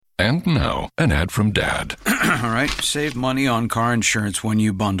And now, an ad from Dad. All right, save money on car insurance when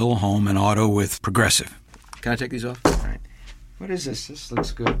you bundle home and auto with Progressive. Can I take these off? All right. What is this? This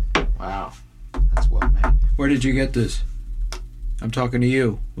looks good. Wow, that's well made. Where did you get this? I'm talking to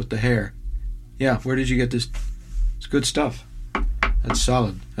you with the hair. Yeah, where did you get this? It's good stuff. That's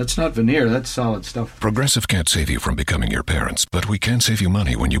solid. That's not veneer, that's solid stuff. Progressive can't save you from becoming your parents, but we can save you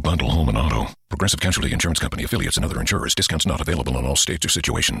money when you bundle home and auto. Progressive Casualty Insurance Company, affiliates, and other insurers. Discounts not available in all states or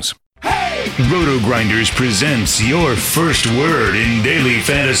situations. Hey! Roto Grinders presents your first word in daily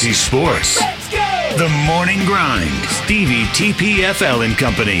fantasy sports. Let's go! The Morning Grind. Stevietpfl and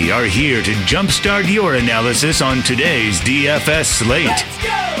Company are here to jumpstart your analysis on today's DFS slate. Let's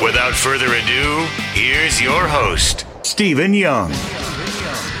go! Without further ado, here's your host, Stephen Young.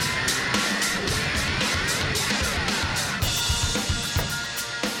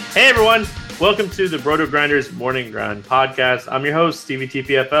 Hey everyone, welcome to the Roto Grinders Morning Grind podcast. I'm your host,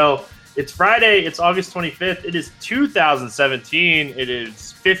 Stevietpfl. It's Friday, it's August 25th, it is 2017, it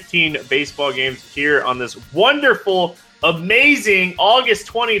is 15 baseball games here on this wonderful, amazing August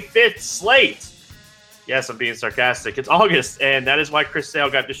 25th slate. Yes, I'm being sarcastic. It's August, and that is why Chris Sale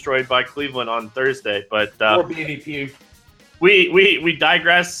got destroyed by Cleveland on Thursday. But or BVP. We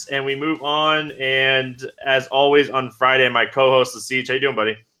digress and we move on. And as always on Friday, my co-host TheSeige. How you doing,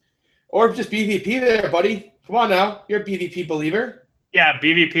 buddy? Or just BVP there, buddy. Come on now, you're a BVP believer. Yeah,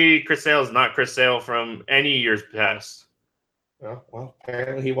 BVP. Chris Sale is not Chris Sale from any years past. Oh, well,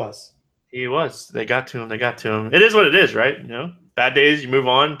 apparently he was. He was. They got to him. It is what it is, right? You know, bad days, you move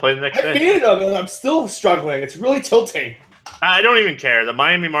on, play the next I day. hated him, and I'm still struggling. It's really tilting. I don't even care. The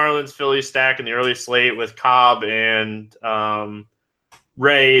Miami Marlins Phillies stack in the early slate with Cobb and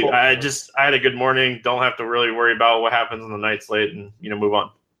Ray. Cool. I had a good morning. Don't have to really worry about what happens on the night slate and, move on.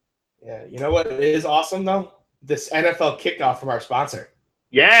 Yeah, you know what is awesome, though? This NFL kickoff from our sponsor.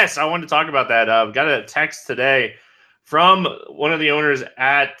 Yes, I wanted to talk about that. Got a text today from one of the owners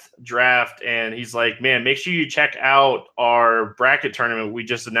at Draft, and he's like, man, make sure you check out our bracket tournament we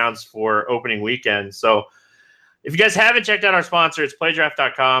just announced for opening weekend. So if you guys haven't checked out our sponsor, it's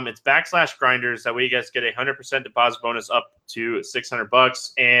PlayDraft.com. It's /grinders. That way you guys get a 100% deposit bonus up to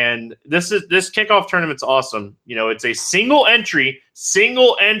 $600. And this kickoff tournament's awesome. It's a single entry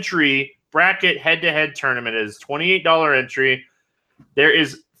bracket head-to-head tournament. It is $28 entry. There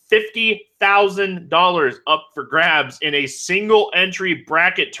is $50,000 up for grabs in a single entry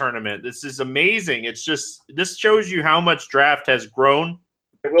bracket tournament. This is amazing. This shows you how much Draft has grown.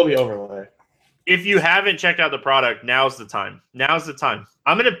 It will be overlay. If you haven't checked out the product, now's the time.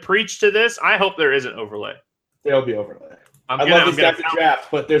 I'm going to preach to this. I hope there isn't overlay. There'll be overlay. I love these guys at Draft,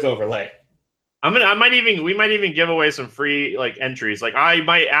 but there's overlay. We might even give away some free entries. I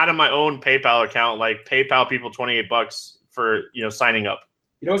might add on my own PayPal account, PayPal people $28 for signing up.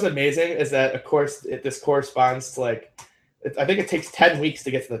 You know what's amazing is that, of course, this corresponds to I think it takes 10 weeks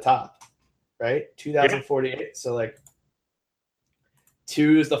to get to the top, right? 2,048. Yeah. So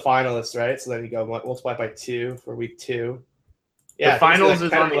 2 is the finalists, right? So then you go multiply by 2 for week 2. Yeah, the finals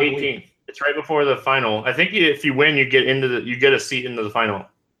is on the 18th. It's right before the final. I think if you win, you get a seat into the final.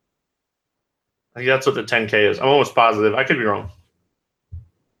 I think that's what the 10K is. I'm almost positive. I could be wrong.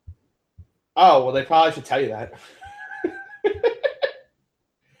 Oh, well, they probably should tell you that.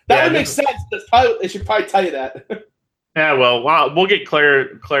 That would make sense. They should probably tell you that. Yeah, well, we'll get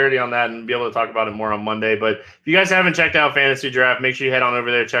clarity on that and be able to talk about it more on Monday. But if you guys haven't checked out Fantasy Draft, make sure you head on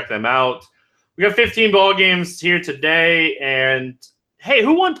over there, check them out. We got 15 ball games here today, and hey,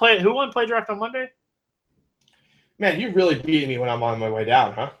 who won play draft on Monday? Man, you really beat me when I'm on my way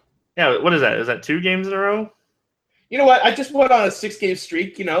down, huh? Yeah, what is that? Is that 2 games in a row? You know what? I just went on a 6-game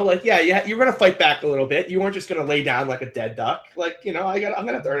streak. You're gonna fight back a little bit. You weren't just gonna lay down like a dead duck. I'm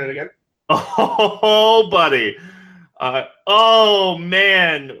gonna have to earn it again. Oh, buddy. Oh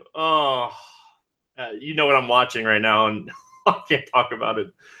man. Oh, you know what I'm watching right now, and I can't talk about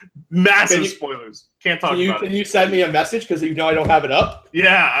it. Massive spoilers. Can't talk about it. Can you send me a message because I don't have it up?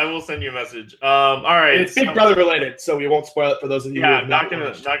 Yeah, I will send you a message. All right. It's Big Brother related, so we won't spoil it for those of you. Yeah, not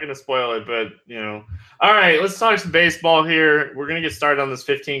gonna spoil it, but All right, let's talk some baseball here. We're gonna get started on this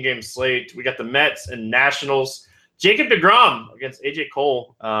 15-game slate. We got the Mets and Nationals. Jacob deGrom against AJ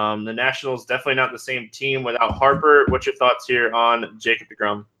Cole. The Nationals definitely not the same team without Harper. What's your thoughts here on Jacob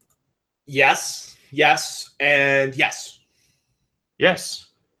deGrom? Yes, and yes. Yes.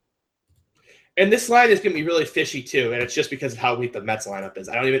 And this line is going to be really fishy too, and it's just because of how weak the Mets lineup is.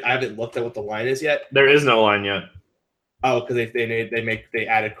 I haven't looked at what the line is yet. There is no line yet. Oh, because they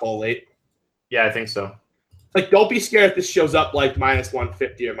added Cole late. Yeah, I think so. Don't be scared if this shows up minus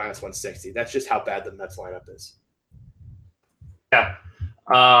 150 or minus 160. That's just how bad the Mets lineup is. Yeah.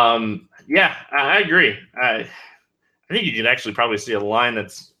 Yeah, I agree. I think you could actually probably see a line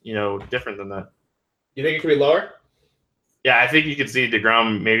that's different than that. You think it could be lower? Yeah, I think you could see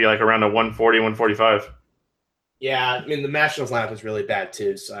DeGrom maybe like around a 140, 145. Yeah, I mean the Nationals lineup is really bad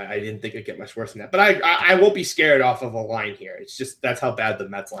too, so I didn't think it'd get much worse than that. But I won't be scared off of a line here. It's just that's how bad the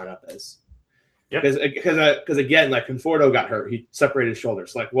Mets lineup is. Yep. Because again, like Conforto got hurt, he separated his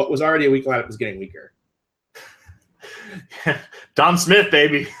shoulders. Like what was already a weak lineup was getting weaker. Don Smith,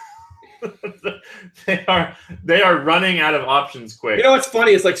 baby. They are running out of options quick. You know what's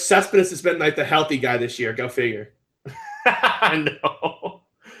funny is like Cespedes has been like the healthy guy this year. Go figure. I know.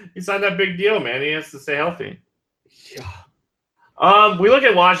 He signed that big deal, man. He has to stay healthy. Yeah. We look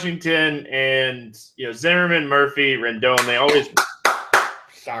at Washington and Zimmerman, Murphy, Rendon. They always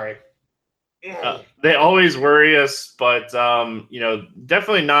they always worry us, but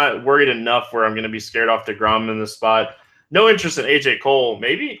definitely not worried enough where I'm going to be scared off DeGrom in this spot. No interest in AJ Cole.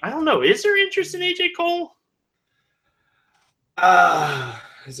 Maybe, I don't know. Is there interest in AJ Cole?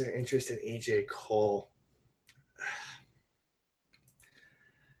 Is there interest in AJ Cole?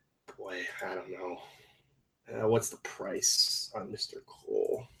 Boy, I don't know. What's the price on Mr.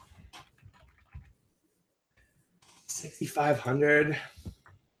 Cole? 6,500.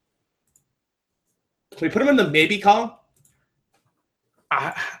 Can we put him in the maybe column?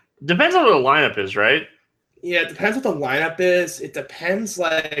 Depends on what the lineup is, right? Yeah, it depends what the lineup is. It depends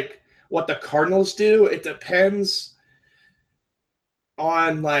like what the Cardinals do. It depends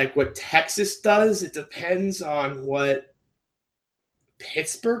on like what Texas does. It depends on what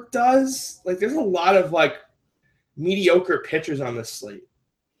Pittsburgh does. Like there's a lot of like mediocre pitchers on this slate.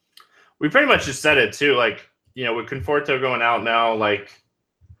 We pretty much just said it too. Like, with Conforto going out now, like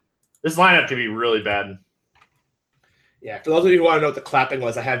this lineup could be really bad. Yeah, for those of you who want to know what the clapping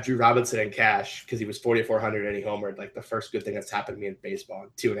was, I have Drew Robinson in cash because he was 4,400 and he homered. Like the first good thing that's happened to me in baseball in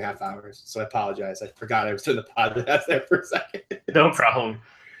 2.5 hours. So I apologize. I forgot I was doing the podcast there for a second. No problem.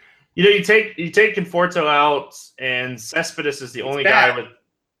 You take Conforto out, and Cespedes is the only guy with.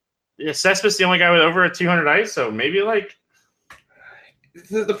 Yeah, Cespedes the only guy with over a 200 ISO. Maybe like.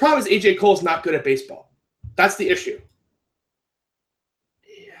 The problem is AJ Cole's not good at baseball. That's the issue.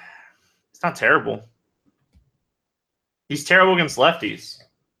 Yeah, it's not terrible. He's terrible against lefties.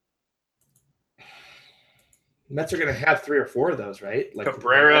 Mets are going to have 3 or 4 of those, right? Like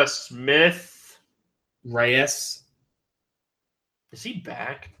Cabrera, Smith, Reyes. Is he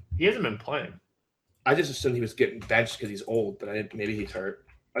back? He hasn't been playing. I just assumed he was getting benched because he's old, but maybe he's hurt.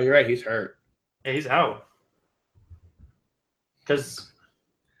 Oh, you're right. He's hurt. Yeah, he's out. Because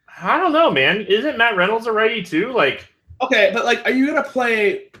I don't know, man. Isn't Matt Reynolds a righty too? Like, okay, but like, are you going to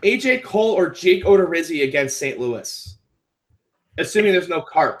play AJ Cole or Jake Odorizzi against St. Louis? Assuming there's no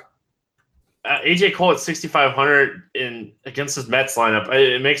Carp. AJ Cole at 6,500 against his Mets lineup.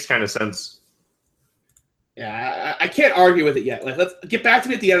 It makes kind of sense. Yeah, I can't argue with it yet. Like, let's get back to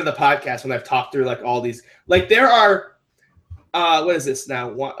me at the end of the podcast when I've talked through like all these. Like, there are, what is this now?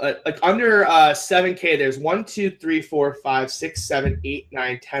 Like under 7K, there's 1, 2, 3, 4, 5, 6, 7, 8,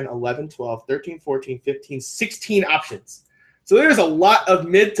 9, 10, 11, 12, 13, 14, 15, 16 options. So there's a lot of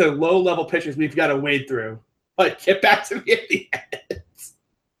mid to low level pitchers we've got to wade through. But get back to me at the end.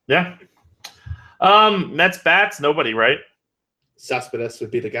 Yeah. Mets bats, nobody, right? Cespedes would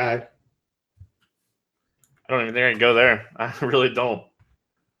be the guy. I don't even think I can go there. I really don't.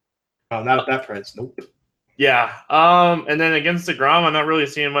 Oh, not at that price. Nope. Yeah. And then against DeGrom, I'm not really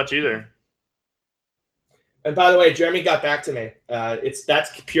seeing much either. And by the way, Jeremy got back to me.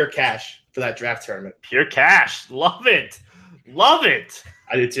 That's pure cash for that draft tournament. Pure cash. Love it.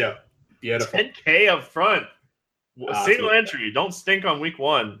 I do too. Beautiful. 10K up front. Single entry. Don't stink on week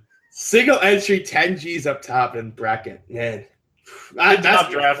 1. Single entry, 10 G's up top in bracket. Man, that's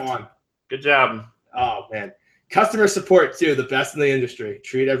draft. Fun. Good job. Oh, man. Customer support, too. The best in the industry.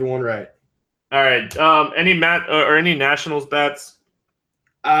 Treat everyone right. All right. Any any Nationals bets?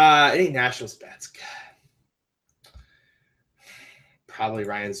 Any Nationals bets? God. Probably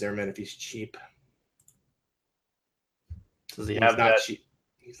Ryan Zimmerman if he's cheap. Does he have that? Cheap.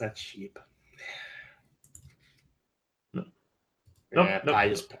 He's not cheap. Nope.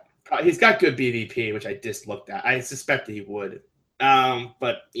 He's got good BVP, which I just looked at. I suspected he would.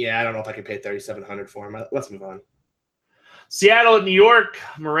 But yeah, I don't know if I can pay $3,700 for him. Let's move on. Seattle at New York.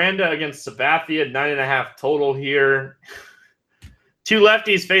 Miranda against Sabathia, 9.5 total here. 2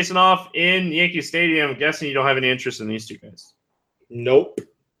 lefties facing off in Yankee Stadium. I'm guessing you don't have any interest in these 2 guys. Nope. All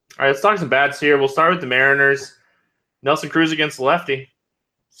right, let's talk some bats here. We'll start with the Mariners. Nelson Cruz against the lefty.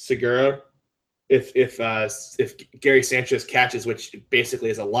 Segura. If Gary Sanchez catches, which basically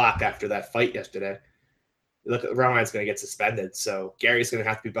is a lock after that fight yesterday. look, Romani's going to get suspended, so Gary's going to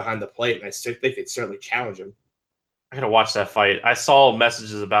have to be behind the plate, and I think they'd certainly challenge him. I gotta watch that fight. I saw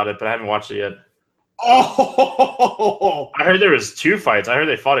messages about it, but I haven't watched it yet. Oh, I heard there was 2 fights. I heard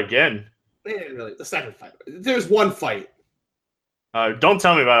they fought again. they didn't really. The second fight. There's one fight. Don't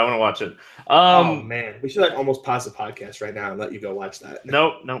tell me about it. I want to watch it. Oh man, we should almost pause the podcast right now and let you go watch that.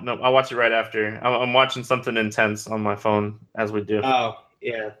 Nope. I'll watch it right after. I'm watching something intense on my phone as we do. Oh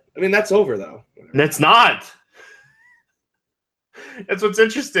yeah. I mean, that's over though. It's not. That's what's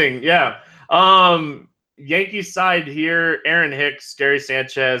interesting. Yeah. Yankees side here: Aaron Hicks, Gary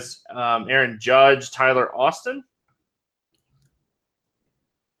Sanchez, Aaron Judge, Tyler Austin.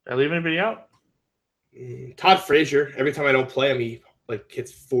 Did I leave anybody out? Todd Frazier. Every time I don't play him, he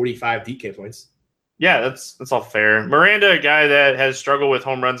hits 45 DK points. Yeah, that's all fair. Miranda, a guy that has struggled with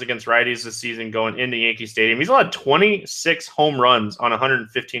home runs against righties this season going into Yankee Stadium. He's allowed 26 home runs on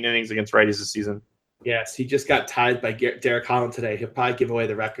 115 innings against righties this season. Yes, he just got tied by Derek Holland today. He'll probably give away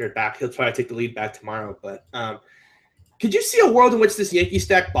the record back. He'll try to take the lead back tomorrow. But could you see a world in which this Yankee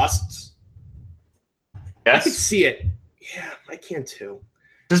stack busts? Yes. I could see it. Yeah, I can too.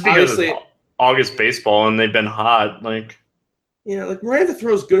 Just because it's August baseball and they've been hot. Miranda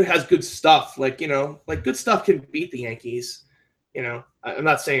has good stuff. Good stuff can beat the Yankees. I'm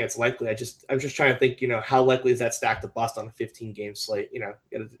not saying it's likely. I'm just trying to think, how likely is that stack to bust on a 15-game slate? You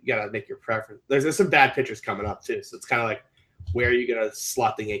gotta make your preference. There's some bad pitchers coming up too, so it's kind of like, where are you gonna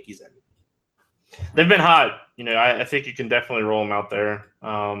slot the Yankees in? They've been hot. I think you can definitely roll them out there.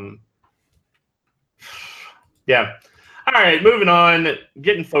 Yeah. All right, moving on.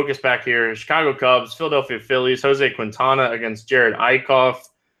 Getting focused back here. Chicago Cubs, Philadelphia Phillies, Jose Quintana against Jared Eichhoff.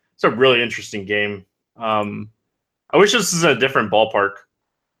 It's a really interesting game. I wish this was a different ballpark.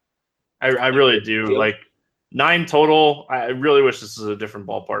 I really do. 9 total. I really wish this was a different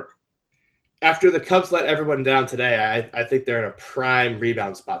ballpark. After the Cubs let everyone down today, I think they're in a prime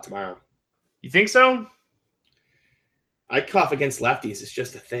rebound spot tomorrow. You think so? Eichhoff against lefties is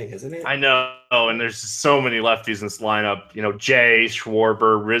just a thing, isn't it? I know, and there's so many lefties in this lineup. Jay,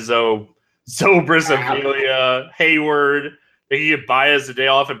 Schwarber, Rizzo, Zobrist, Amelia, Hayward. They can give Baez a day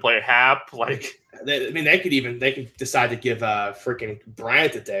off and play Hap. They could decide to give freaking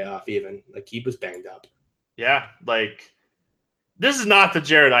Bryant a day off even. He was banged up. Yeah, this is not the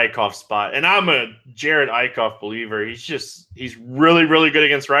Jared Eichhoff spot, and I'm a Jared Eichhoff believer. He's really, really good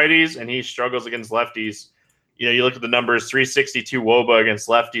against righties, and he struggles against lefties. You look at the numbers, 362 WOBA against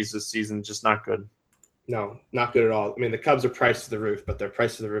lefties this season, just not good. No, not good at all. The Cubs are priced to the roof, but they're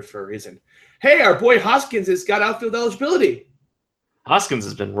priced to the roof for a reason. Hey, our boy Hoskins has got outfield eligibility. Hoskins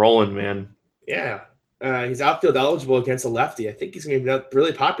has been rolling, man. Yeah, he's outfield eligible against a lefty. I think he's going to be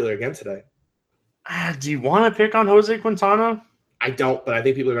really popular again today. Do you want to pick on Jose Quintana? I don't, but I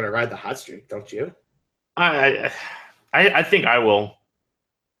think people are going to ride the hot streak, don't you? I think I will.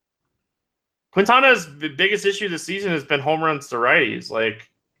 Quintana's biggest issue this season has been home runs to righties.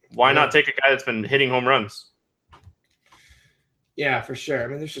 Why not take a guy that's been hitting home runs? Yeah, for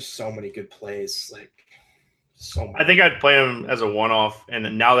sure. There's just so many good plays. So many. I think I'd play him as a one-off,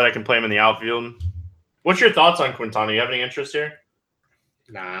 and now that I can play him in the outfield. What's your thoughts on Quintana? You have any interest here?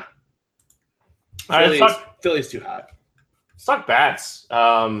 Nah. Philly's too hot. Let's talk bats.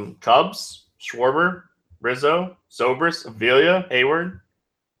 Cubs, Schwarber, Rizzo, Zobrist, Avila, Hayward.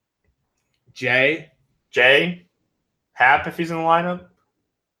 Jay, Hap if he's in the lineup.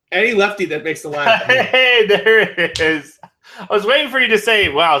 Any lefty that makes the lineup. Hey, there it is. I was waiting for you to say,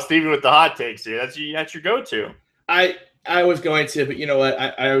 "Wow, Steven with the hot takes here." That's your go-to. I was going to, but you know what?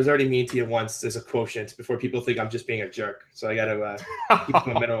 I was already mean to you once. There's a quotient before people think I'm just being a jerk. So I got to keep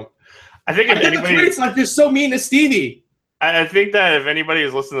the minimum. I think if anybody, it's you're so mean to Stevie. I think that if anybody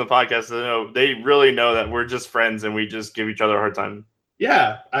is listening to the podcast, they really know that we're just friends and we just give each other a hard time.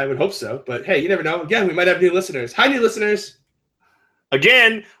 Yeah, I would hope so. But hey, you never know. Again, we might have new listeners. Hi, new listeners.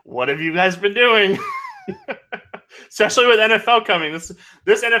 Again, what have you guys been doing? Especially with NFL coming. This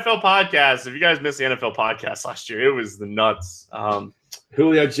NFL podcast, if you guys missed the NFL podcast last year, it was the nuts.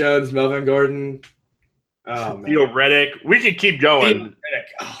 Julio Jones, Melvin Gordon. Oh, man. Theo Reddick. We could keep going.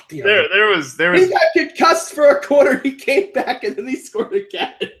 There was. He got concussed for a quarter. He came back and then he scored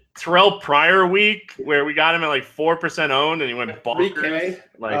again. Terrell Pryor week where we got him at 4% owned and he went bonkers.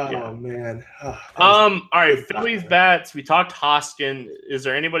 3K? Man. All right, Phillies bats. We talked Hoskin. Is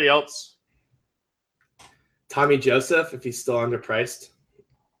there anybody else? Tommy Joseph, if he's still underpriced.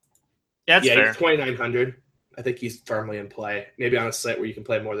 That's fair. He's 2,900. I think he's firmly in play. Maybe on a slate where you can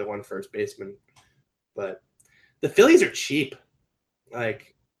play more than one first baseman. But the Phillies are cheap. I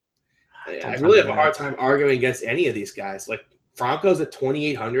really have a hard time arguing against any of these guys. Franco's at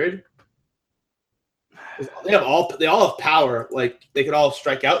 2,800. They all have power. Like they could all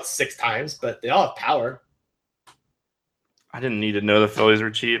strike out 6 times, but they all have power. I didn't need to know the Phillies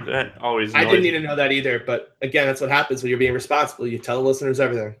were cheap. That always I didn't need to know that either. But again, that's what happens when you're being responsible. You tell the listeners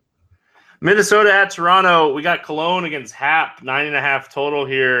everything. Minnesota at Toronto. We got Cologne against Hap, 9.5 total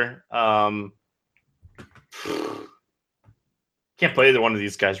here. Can't play either one of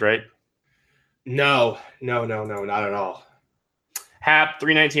these guys, right? No, not at all. Hap,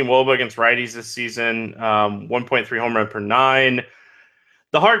 319 WOBA against righties this season, 1.3 home run per 9.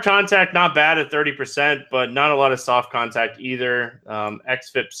 The hard contact, not bad at 30%, but not a lot of soft contact either.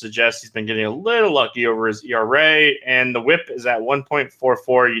 XFIP suggests he's been getting a little lucky over his ERA, and the whip is at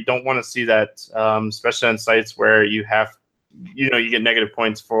 1.44. You don't want to see that, especially on sites where you get negative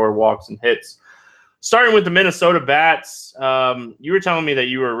points for walks and hits. Starting with the Minnesota bats, you were telling me that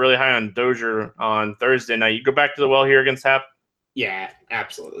you were really high on Dozier on Thursday night. You go back to the well here against Hap? Yeah,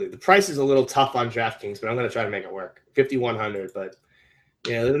 absolutely. The price is a little tough on DraftKings, but I'm going to try to make it work. 5,100, but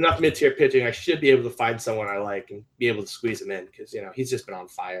there's enough mid-tier pitching. I should be able to find someone I like and be able to squeeze him in because he's just been on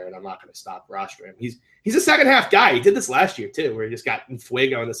fire, and I'm not going to stop rostering him. He's a second half guy. He did this last year too, where he just got in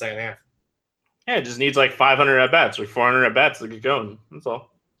fuego in the second half. Yeah, it just needs like 500 at bats or 400 at bats to get going. That's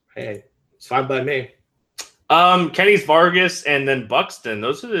all. Hey, it's fine by me. Kenny's Vargas and then Buxton.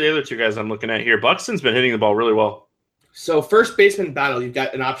 Those are the other two guys I'm looking at here. Buxton's been hitting the ball really well. So first baseman battle, you've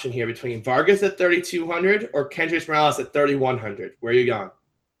got an option here between Vargas at 3,200 or Kendrys Morales at 3,100. Where are you going?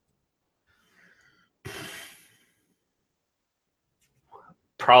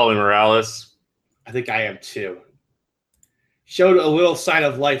 Probably Morales. I think I am too. Showed a little sign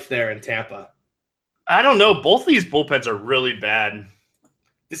of life there in Tampa. I don't know. Both of these bullpens are really bad.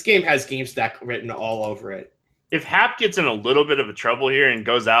 This game has game stack written all over it. If Hap gets in a little bit of a trouble here and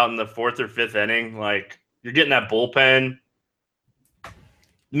goes out in the 4th or 5th inning, like you're getting that bullpen.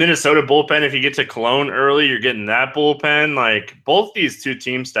 Minnesota bullpen, if you get to Cologne early, you're getting that bullpen. Like both these two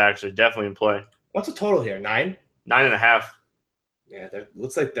team stacks are definitely in play. What's the total here? 9? 9.5. Yeah,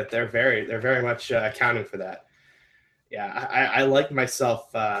 looks like that they're very much accounting for that. Yeah, I like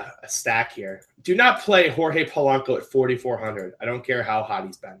myself a stack here. Do not play Jorge Polanco at 4,400. I don't care how hot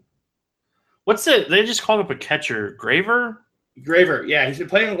he's been. What's it? They just called up a catcher, Graver? Graver, yeah, he's been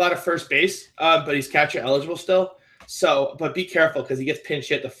playing a lot of first base, but he's catcher eligible still. So, but be careful because he gets pinch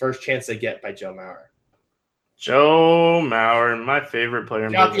hit the first chance they get by Joe Mauer. Joe Mauer, my favorite player.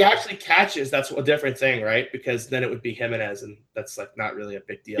 Now, if he actually catches, that's a different thing, right? Because then it would be Jimenez, and that's like not really a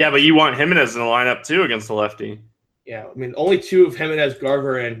big deal. Yeah, but you want Jimenez in the lineup too against the lefty. Yeah, I mean, only 2 of Jimenez,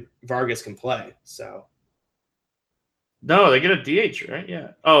 Garver, and Vargas can play. So, no, they get a DH, right? Yeah.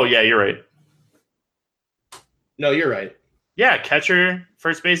 Oh, yeah, you're right. No, you're right. Yeah, catcher,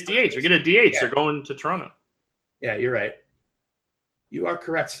 first base, DH. They get a DH. Yeah. They're going to Toronto. Yeah, you're right. You are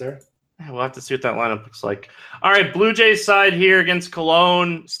correct, sir. Yeah, we'll have to see what that lineup looks like. All right, Blue Jays side here against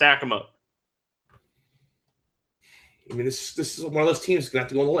Cologne. Stack them up. I mean, this is one of those teams going to have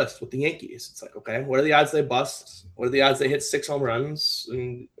to go on the list with the Yankees. It's like, okay, what are the odds they bust? What are the odds they hit 6 home runs?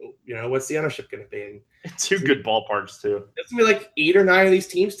 And, what's the ownership going to be? And two good ballparks, too. It's going to be like 8 or 9 of these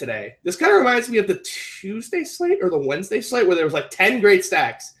teams today. This kind of reminds me of the Tuesday slate or the Wednesday slate where there was like 10 great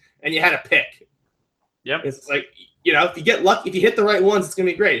stacks and you had a pick. Yep. It's like, if you get lucky, if you hit the right ones, it's going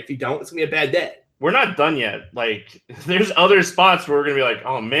to be great. If you don't, it's going to be a bad day. We're not done yet. Like, there's other spots where we're going to be like,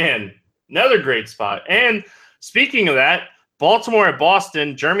 oh, man, another great spot. And speaking of that, Baltimore at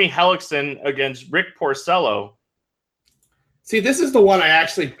Boston, Jeremy Hellickson against Rick Porcello. See, this is the one I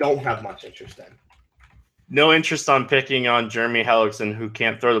actually don't have much interest in. No interest on picking on Jeremy Hellickson, who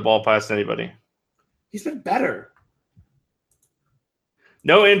can't throw the ball past anybody. He's been better.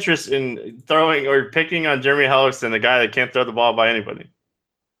 No interest in throwing or picking on Jeremy Hellickson, the guy that can't throw the ball by anybody.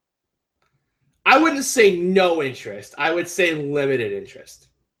 I wouldn't say no interest. I would say limited interest.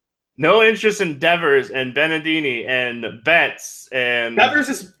 No interest in Devers and Beneddini and Betts and Devers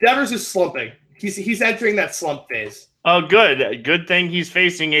is slumping. He's entering that slump phase. Oh, good. Good thing he's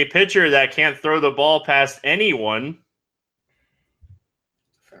facing a pitcher that can't throw the ball past anyone.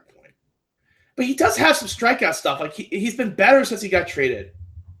 Fair point. But he does have some strikeout stuff. Like he's been better since he got traded.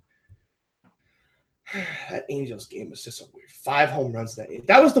 That Angels game was just so weird. 5 home runs that.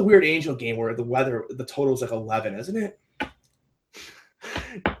 That was the weird Angel game where the total was like 11, isn't it?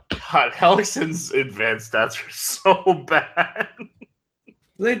 God, Hellickson's advanced stats are so bad.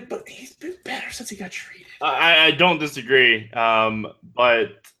 But he's been better since he got traded. I don't disagree. But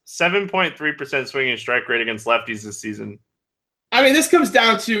 7.3% swinging strike rate against lefties this season. I mean, this comes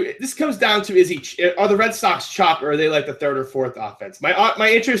down to are the Red Sox chalk or are they like the 3rd or 4th offense? My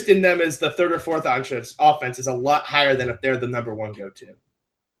interest in them is the 3rd or 4th offense is a lot higher than if they're the number 1 go-to.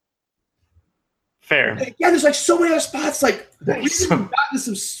 Fair. Yeah, there's like so many other spots. Like There's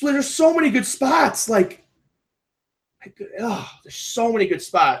there's so many good spots. Like, there's so many good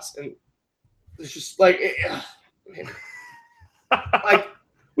spots, and there's just like, like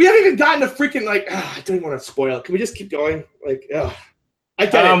we haven't even gotten to freaking like. I don't even want to spoil it. Can we just keep going? Like, I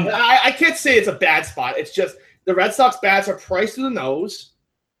get it. I can't say it's a bad spot. It's just the Red Sox bats are priced to the nose,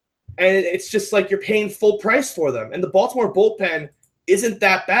 and it's just like you're paying full price for them. And the Baltimore bullpen isn't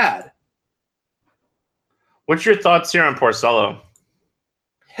that bad. What's your thoughts here on Porcello?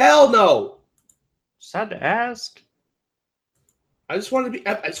 Hell no. Just had to ask. I just want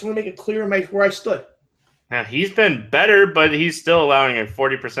to make it clear where I stood. Now, he's been better, but he's still allowing a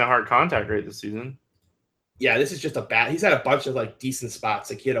 40% hard contact rate this season. Yeah, this is just a bad. He's had a bunch of like decent spots.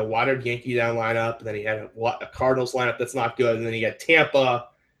 Like he had a watered Yankee down lineup, and then he had a Cardinals lineup that's not good, and then he got Tampa,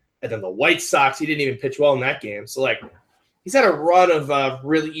 and then the White Sox. He didn't even pitch well in that game. So like, he's had a run of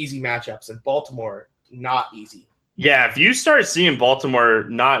really easy matchups, and Baltimore not easy. Yeah, if you start seeing Baltimore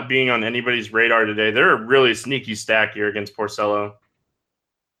not being on anybody's radar today, they're a really sneaky stack here against Porcello.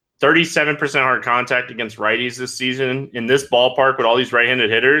 37% hard contact against righties this season in this ballpark with all these right-handed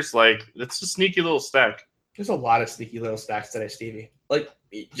hitters. Like, it's a sneaky little stack. There's a lot of sneaky little stacks today, Stevie. Like,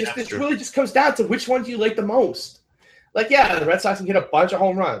 it really just comes down to which one do you like the most. Like, yeah, the Red Sox can hit a bunch of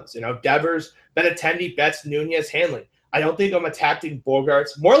home runs. You know, Devers, Benintendi, Betts, Nunez, Hanley. I don't think I'm attacking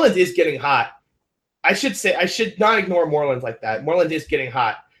Bogarts. Moreland is getting hot. I should not ignore Moreland like that. Moreland is getting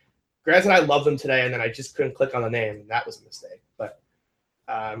hot. Granted, I love them today, and then I just couldn't click on the name, and that was a mistake. But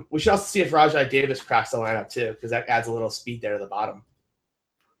we should also see if Rajai Davis cracks the lineup too, because that adds a little speed there to the bottom.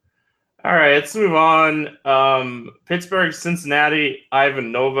 All right, let's move on. Pittsburgh, Cincinnati,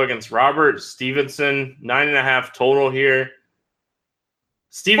 Ivan Nova against Robert Stevenson. 9.5 total here.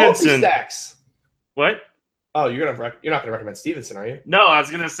 Stevenson. Stacks. What? Oh, you're not gonna recommend Stevenson, are you? No, I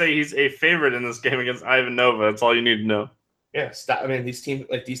was gonna say he's a favorite in this game against Ivan Nova. That's all you need to know. Yeah, I mean these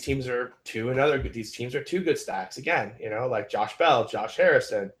teams are two good stacks again. You know, like Josh Bell, Josh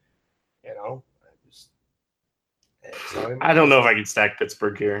Harrison. You know, I don't know if I can stack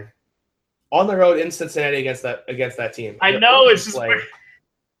Pittsburgh here. On the road in Cincinnati against that team. I know it's just.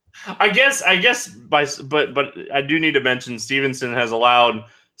 I guess, but I do need to mention Stevenson has allowed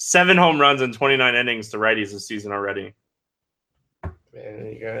 7 home runs and 29 innings to righties this season already.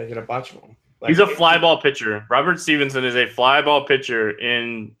 Man, you're gonna get a bunch of them. Like, he's a fly ball pitcher. Robert Stevenson is a fly ball pitcher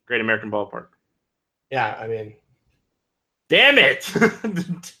in Great American Ballpark. Yeah, I mean, damn it!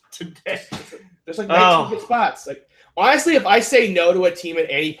 Today, there's like 19 good spots. Like, honestly, if I say no to a team at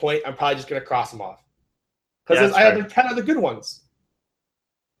any point, I'm probably just gonna cross them off because I have 10 other good ones.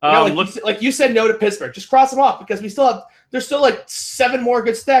 Like you said no to Pittsburgh, just cross them off because there's still like 7 more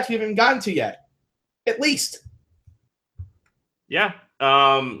good stacks we haven't gotten to yet, at least. Yeah.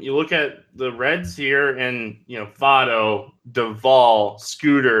 You look at the Reds here, and Votto, Duvall,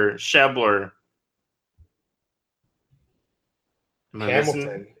 Scooter, Schebler.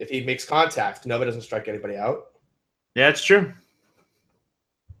 Hamilton, if he makes contact, Nova doesn't strike anybody out. Yeah, it's true.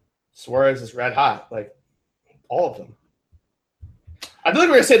 Suarez is red hot, like all of them. I feel like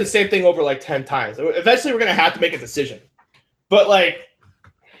we're gonna say the same thing over like 10 times. Eventually, we're gonna have to make a decision. But like,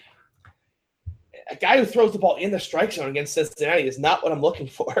 a guy who throws the ball in the strike zone against Cincinnati is not what I'm looking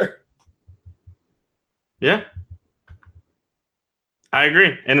for. Yeah, I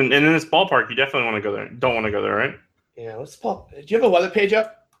agree. And in this ballpark, you definitely want to go there. Don't want to go there, right? Yeah, let's pull. Do you have a weather page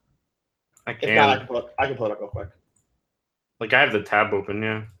up? I can. If not, I can pull it up real quick. Like, I have the tab open,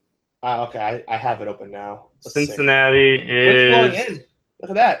 yeah. Okay, I have it open now. Cincinnati is blowing in. Look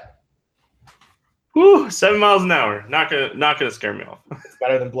at that. Whew, 7 miles an hour. Not gonna scare me off. It's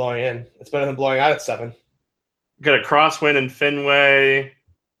better than blowing in. It's better than blowing out at 7. Got a crosswind in Fenway.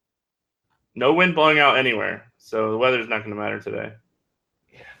 No wind blowing out anywhere, so the weather's not going to matter today.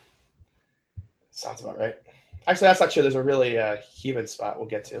 Yeah, sounds about right. Actually, that's not true. There's a really humid spot we'll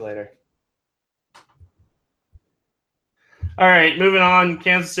get to later. All right, moving on.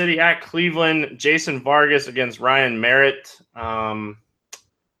 Kansas City at Cleveland. Jason Vargas against Ryan Merritt.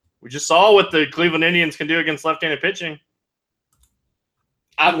 We just saw what the Cleveland Indians can do against left-handed pitching.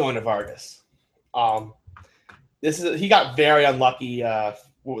 I'm going to Vargas. He got very unlucky.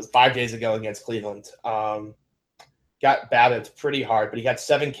 5 days ago against Cleveland? Got batted pretty hard, but he got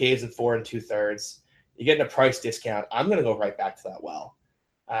 7 Ks in 4 2/3. You're getting a price discount. I'm going to go right back to that well.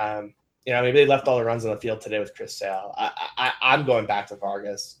 Maybe they left all the runs on the field today with Chris Sale. I'm going back to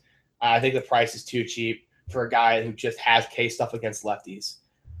Vargas. I think the price is too cheap for a guy who just has K stuff against lefties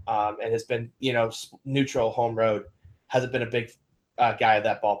and has been, neutral home road. Hasn't been a big guy of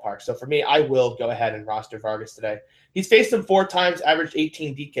that ballpark. So for me, I will go ahead and roster Vargas today. He's faced him 4 times, averaged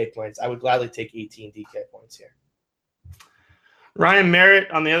 18 DK points. I would gladly take 18 DK points here. Ryan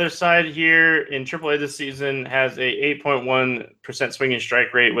Merritt on the other side here in AAA this season has a 8.1% swinging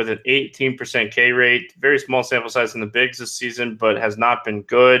strike rate with an 18% K rate. Very small sample size in the bigs this season, but has not been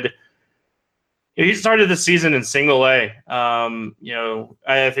good. He started the season in single A.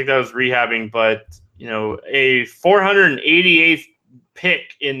 I think that was rehabbing, but a 488th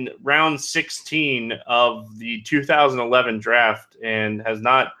pick in round 16 of the 2011 draft, and has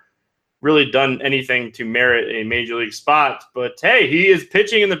not really done anything to merit a major league spot. But hey, he is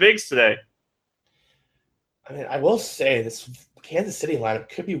pitching in the bigs today. I mean, I will say this Kansas City lineup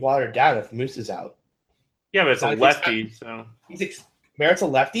could be watered down if Moose is out. Yeah, but it's a lefty, so Merritt's a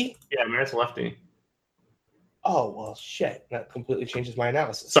lefty? Yeah, Merritt's a lefty. Oh, well, shit. That completely changes my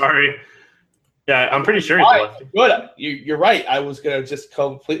analysis. Sorry. Yeah, I'm pretty sure he's a lefty. Good. You're right. I was going to just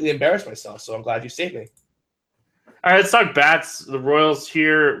completely embarrass myself, so I'm glad you saved me. All right, let's talk bats. The Royals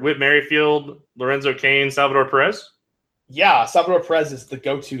here, Whit Merrifield, Lorenzo Cain, Salvador Perez. Yeah, Salvador Perez is the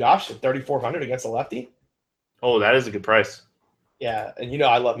go-to option. 3,400 against a lefty. Oh, that is a good price. Yeah, and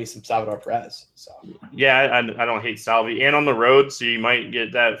I love me some Salvador Perez. So yeah, I don't hate Salvi. And on the road, so you might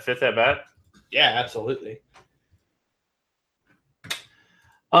get that 5th at bat. Yeah, absolutely.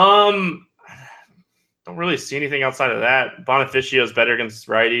 Don't really see anything outside of that. Bonifacio is better against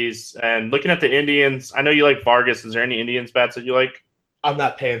righties. And looking at the Indians, I know you like Vargas. Is there any Indians bats that you like? I'm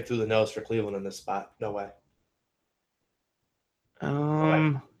not paying through the nose for Cleveland in this spot. No way.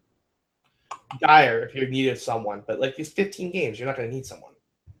 Dyer, if you needed someone, but like these 15 games, you're not going to need someone.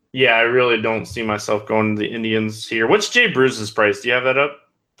 Yeah, I really don't see myself going to the Indians here. What's Jay Bruce's price? Do you have that up?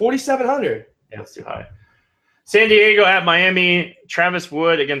 4,700. Yeah, that's too high. San Diego at Miami. Travis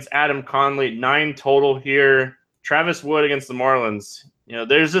Wood against Adam Conley. 9 total here. Travis Wood against the Marlins.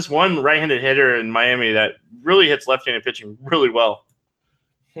 There's this one right-handed hitter in Miami that really hits left-handed pitching really well.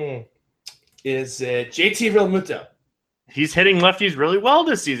 Is it JT Realmuto? He's hitting lefties really well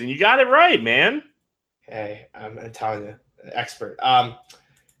this season. You got it right, man. Hey, I'm telling you, expert.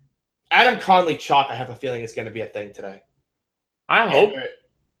 Adam Conley chalk, I have a feeling is going to be a thing today. I hope.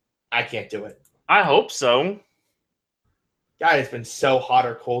 I can't do it. I hope so. Guy has been so hot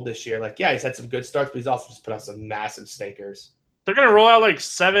or cold this year. He's had some good starts, but he's also just put out some massive stinkers. They're going to roll out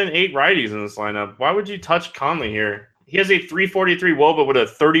 7-8 righties in this lineup. Why would you touch Conley here? He has a 343 WOBA with a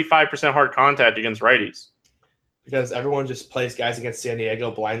 35% hard contact against righties. Because everyone just plays guys against San Diego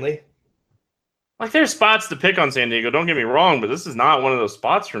blindly? There's spots to pick on San Diego, don't get me wrong, but this is not one of those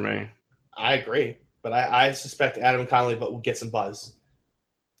spots for me. I agree, but I suspect Adam Conley will get some buzz.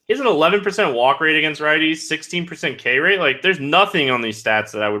 He has an 11% walk rate against righties, 16% K rate. There's nothing on these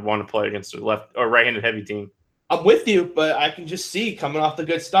stats that I would want to play against a left or right-handed heavy team. I'm with you, but I can just see coming off the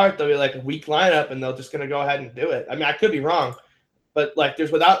good start, they'll be a weak lineup, and they're just going to go ahead and do it. I mean, I could be wrong, but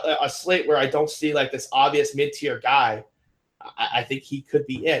there's without a slate where I don't see this obvious mid-tier guy. I think he could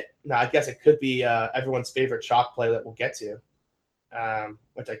be it. Now, I guess it could be everyone's favorite chalk play that we'll get to,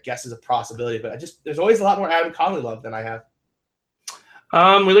 which I guess is a possibility. But there's always a lot more Adam Conley love than I have.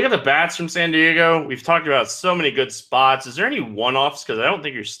 We look at the bats from San Diego. We've talked about so many good spots. Is there any one-offs? Because I don't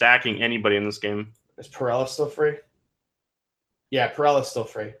think you're stacking anybody in this game. Is Perella still free? Yeah, Perella's still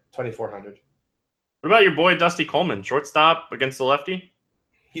free. 2,400. What about your boy Dusty Coleman, shortstop against the lefty?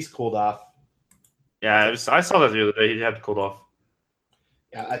 He's cooled off. Yeah, I saw that the other day. He had cooled off.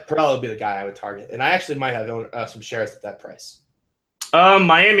 Yeah, Perella would be the guy I would target. And I actually might have some shares at that price.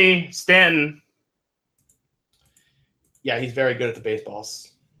 Miami, Stanton. Yeah, he's very good at the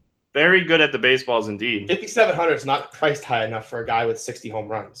baseballs. Very good at the baseballs indeed. 5,700 is not priced high enough for a guy with 60 home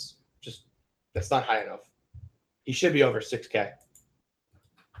runs. That's not high enough. He should be over 6K.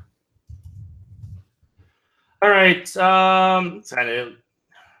 All right.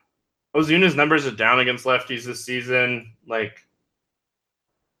 Ozuna's numbers are down against lefties this season. I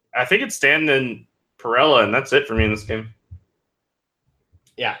think it's Stanton and Perella, and that's it for me in this game.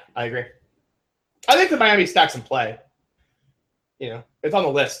 Yeah, I agree. I think the Miami stack's in play. It's on the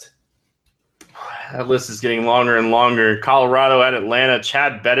list. That list is getting longer and longer. Colorado at Atlanta.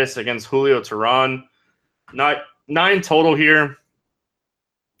 Chad Bettis against Julio Teheran. 9 total here.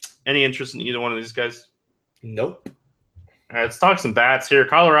 Any interest in either one of these guys? Nope. All right, let's talk some bats here.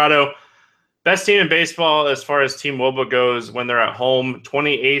 Colorado, best team in baseball as far as team WOBA goes when they're at home.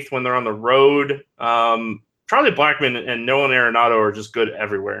 28th when they're on the road. Charlie Blackmon and Nolan Arenado are just good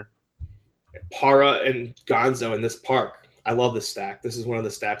everywhere. Para and Gonzo in this park. I love this stack. This is one of the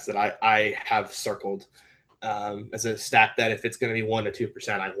stacks that I have circled as a stack that if it's going to be 1 to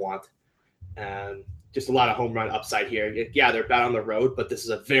 2%, I want. Just a lot of home run upside here. Yeah, they're bad on the road, but this is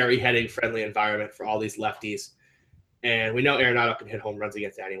a very hitting-friendly environment for all these lefties. And we know Arenado can hit home runs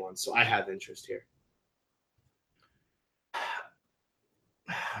against anyone, so I have interest here.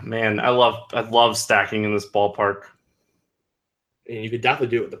 Man, I love stacking in this ballpark. And you could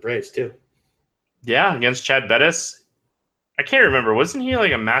definitely do it with the Braves, too. Yeah, against Chad Bettis. I can't remember. Wasn't he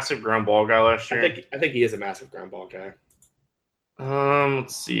like a massive ground ball guy last year? I think he is a massive ground ball guy.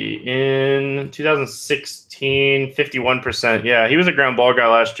 Let's see. In 2016, 51%. Yeah, he was a ground ball guy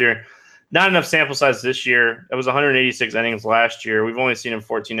last year. Not enough sample size this year. That was 186 innings last year. We've only seen him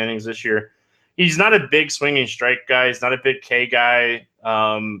 14 innings this year. He's not a big swinging strike guy. He's not a big K guy.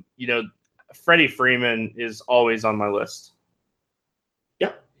 Freddie Freeman is always on my list.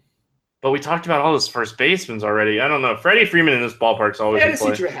 Yep. But we talked about all those first basemen already. I don't know. Freddie Freeman in this ballpark's always in play.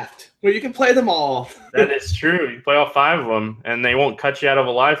 Fantasy draft, where you can play them all. That is true. You play all 5 of them, and they won't cut you out of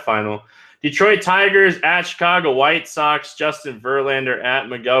a live final. Detroit Tigers at Chicago White Sox. Justin Verlander at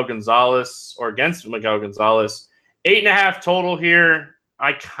Miguel Gonzalez, or against Miguel Gonzalez. 8.5 total here.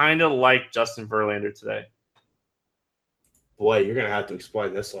 I kind of like Justin Verlander today. Boy, you're going to have to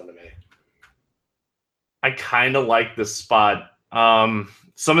explain this one to me. I kind of like this spot.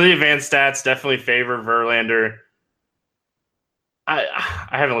 Some of the advanced stats definitely favor Verlander. I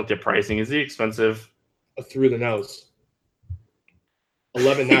haven't looked at pricing. Is he expensive? Through the nose.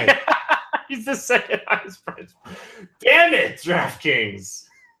 11.9. He's the second highest price. Damn it, DraftKings.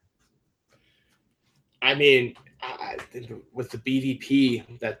 I mean, I think with the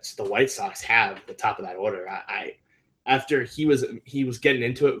BVP that the White Sox have at the top of that order, after he was getting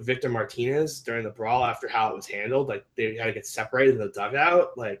into it with Victor Martinez during the brawl, after how it was handled, like they had to get separated in the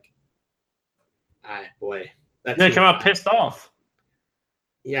dugout, like, boy, They come out pissed off.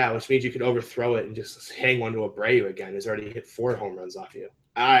 Yeah, which means you could overthrow it and just hang one to Abreu again. He's already hit 4 home runs off you.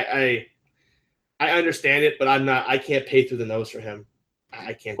 I understand it, but I can't pay through the nose for him.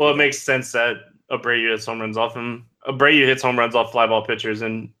 I can't. Well, it makes sense that Abreu hits home runs off him. Abreu hits home runs off fly ball pitchers,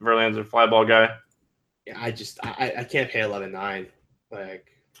 and Verlander's a fly ball guy. Yeah, I can't pay 11.9. Like,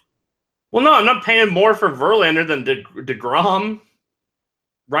 well, no, I'm not paying more for Verlander than DeGrom.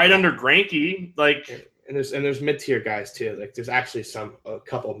 Right under Greinke, like. And there's mid-tier guys too. Like there's actually a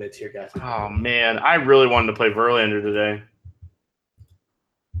couple of mid-tier guys. Oh man, I really wanted to play Verlander today.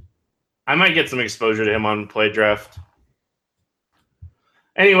 I might get some exposure to him on PlayDraft.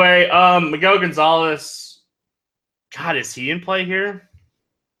 Anyway, Miguel Gonzalez. God, is he in play here?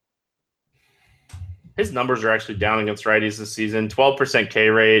 His numbers are actually down against righties this season. 12% K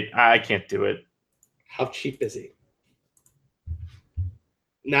rate. I can't do it. How cheap is he?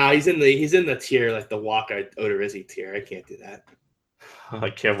 No, he's in the tier, like the Walker Odorizzi tier. I can't do that. I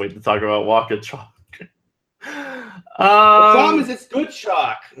can't wait to talk about Walker chalk. The problem is it's good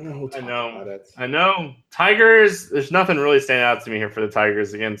chalk. I know. Tigers, there's nothing really standing out to me here for the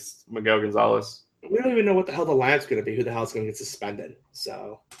Tigers against Miguel Gonzalez. We don't even know what the hell the line's going to be, who the hell's going to get suspended.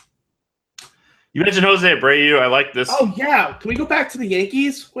 So you mentioned Jose Abreu. I like this. Oh, yeah. Can we go back to the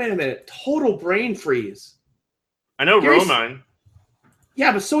Yankees? Wait a minute. Total brain freeze. I know Romine.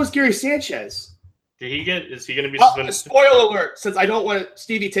 Yeah, but so is Gary Sanchez. Is he going to be suspended? Spoiler alert, since I don't want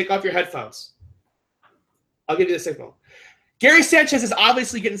Stevie, take off your headphones. I'll give you the signal. Gary Sanchez is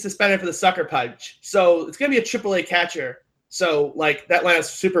obviously getting suspended for the sucker punch. So it's going to be a AAA catcher. So, like, that line is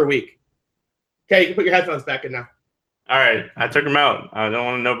super weak. Okay, you can put your headphones back in now. All right. I took him out. I don't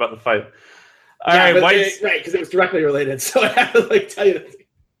want to know about the fight. All right, right, because it was directly related. So I had to, tell you.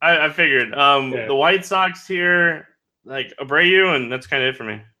 I figured. The White Sox here, like, Abreu, and that's kind of it for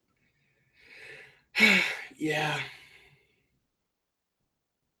me. Yeah.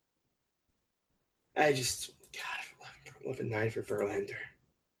 I just, God, 11.9 for Verlander.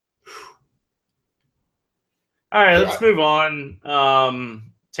 All right, let's move on.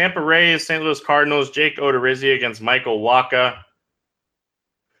 Tampa Rays, St. Louis Cardinals, Jake Odorizzi against Michael Wacha.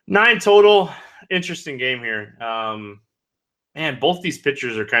 9 total. Interesting game here. Man, both these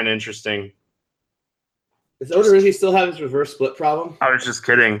pitchers are kind of interesting. Does Odorizzi still have his reverse split problem? I was just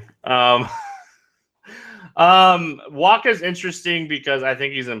kidding. Wacha's interesting because I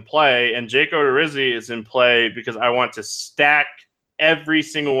think he's in play, and Jake Odorizzi is in play because I want to stack every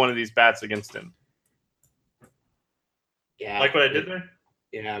single one of these bats against him. Yeah. Like what I did there?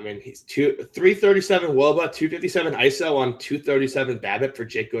 Yeah, I mean, he's 337 WOBA, 257 ISO on 237 BABIP for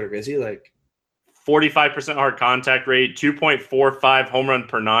Jake Odorizzi. Like 45% hard contact rate, 2.45 home run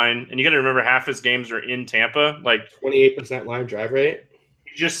per 9. And you got to remember half his games are in Tampa. Like 28% line drive rate.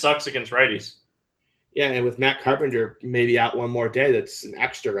 He just sucks against righties. Yeah, and with Matt Carpenter maybe out one more day, that's an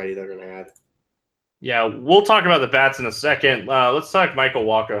extra righty they're going to add. Yeah, we'll talk about the bats in a second. Let's talk Michael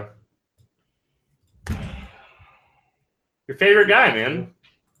Wacha. Your favorite guy, man.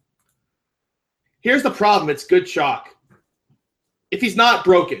 Here's the problem. It's good chalk. If he's not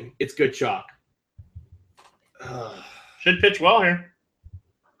broken, it's good chalk. Should pitch well here.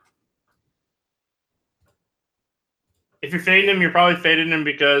 If you're fading him, you're probably fading him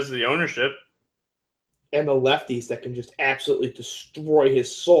because of the ownership. And the lefties that can just absolutely destroy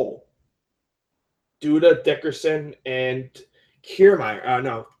his soul. Duda, Dickerson, and Kiermaier.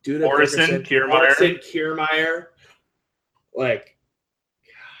 Duda, Morrison, Dickerson, Kiermaier. Morrison, Kiermaier. Like,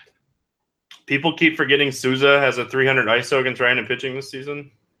 God. People keep forgetting Souza has a 300 ISO against right-handed pitching this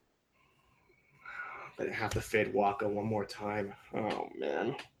season. I'm going to have to fade Waka one more time. Oh,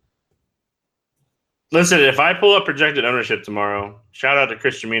 man. Listen, if I pull up projected ownership tomorrow, shout out to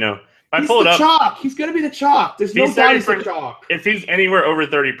Chris Jimino. If I pull it up, chalk. He's going to be the chalk. There's no doubt he's the chalk. If he's anywhere over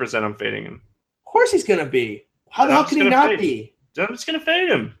 30%, I'm fading him. Of course he's going to be. How the hell can he not be? I'm just going to fade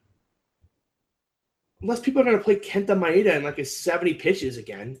him. Unless people are going to play Kenta Maeda in like his 70 pitches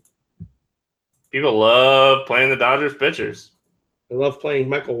again. People love playing the Dodgers pitchers. They love playing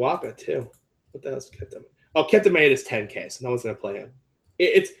Michael Waka, too. What the hell is Kenta? Oh, Kenta Maeda is 10K, so no one's going to play him.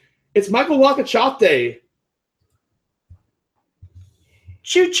 It's Michael Waka Chop Day.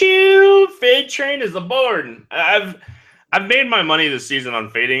 Choo-choo! Fade train is aboard. I've made my money this season on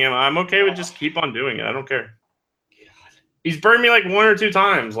fading him. I'm okay with just keep on doing it. I don't care. God. He's burned me like 1 or 2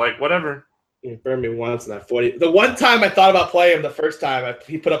 times. Like, whatever. He burned me once in that 40. The one time I thought about playing him the first time,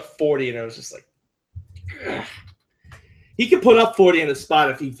 he put up 40, and I was just like, ugh. He can put up 40 in the spot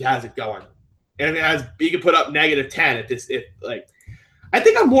if he has it going. And he can put up -10 I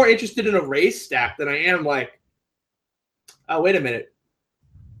think I'm more interested in a race stack than I am like, oh, wait a minute.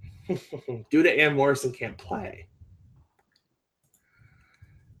 Duda and Morrison can't play.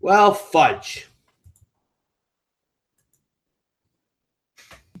 Well, fudge.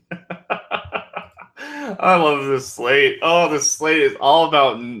 I love this slate. Oh, this slate is all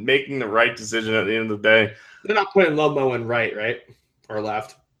about making the right decision at the end of the day. They're not putting Lomo in right? Or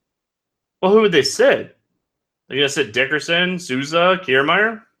left. Well, who would they sit? They're going to sit Dickerson, Souza,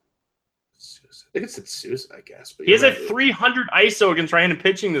 Kiermaier? I think it's Souza, I guess. But he has a 300 ISO against right-handed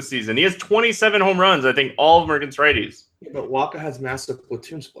pitching this season. He has 27 home runs. I think all of them are against righties. Yeah, but Waka has massive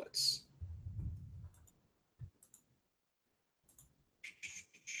platoon splits.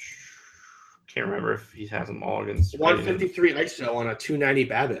 Can't remember if he has them all against 153 ISO on a 290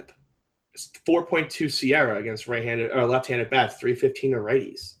 BABIP. It's 4.2 Sierra against right-handed or left-handed bats, 315 to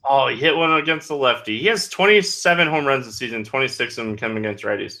righties. Oh, he hit one against the lefty. He has 27 home runs this season. 26 of them come against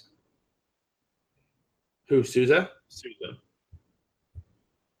righties. Who, Souza? Souza.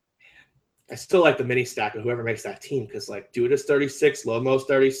 I still like the mini stack of whoever makes that team because, like, Duda's 36, Lomo's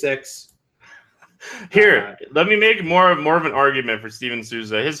 36. Here, let me make more of an argument for Steven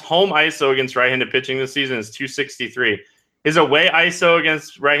Souza. His home ISO against right-handed pitching this season is 263. His away ISO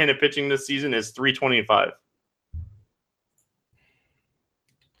against right-handed pitching this season is 325.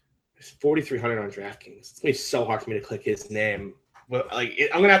 It's 4,300 on DraftKings. It's gonna be so hard for me to click his name. But I'm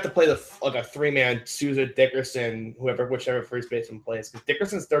gonna have to play a 3-man Souza, Dickerson, whichever first baseman plays. Because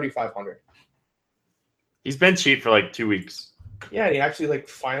Dickerson's 3,500. He's been cheap for like 2 weeks. Yeah, and he actually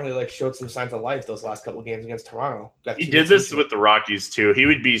finally showed some signs of life those last couple games against Toronto. He did this with the Rockies too. He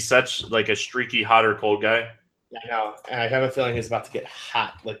would be such a streaky, hot or cold guy. Yeah, I know, and I have a feeling he's about to get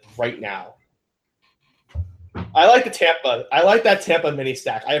hot right now. I like the Tampa. I like that Tampa mini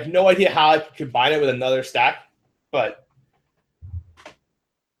stack. I have no idea how I could combine it with another stack, but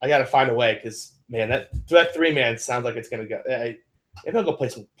I got to find a way because, man, that 3-man sounds like it's going to go. Maybe I'll go play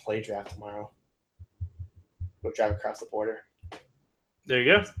some PlayDraft tomorrow. Go drive across the border. There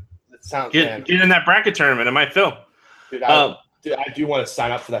you go. It sounds get in that bracket tournament. It might fill. Dude, I do want to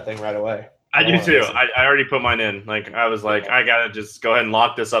sign up for that thing right away. I do too. I already put mine in. I was like, I got to just go ahead and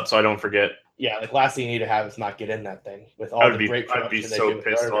lock this up so I don't forget. Yeah, last thing you need to have is not get in that thing with all the great production. I'd be so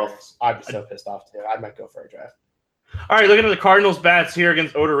pissed off. I'd be so pissed off too. I might go for a draft. All right, looking at the Cardinals' bats here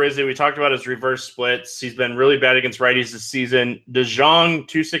against Odorizzi. We talked about his reverse splits. He's been really bad against righties this season. DeJong,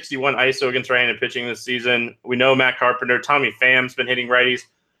 261 ISO against right-handed pitching this season. We know Matt Carpenter. Tommy Pham's been hitting righties.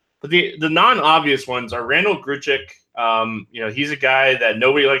 But the non-obvious ones are Randall Grichuk. He's a guy that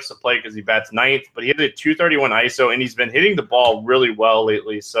nobody likes to play because he bats ninth, but he has a 231 ISO, and he's been hitting the ball really well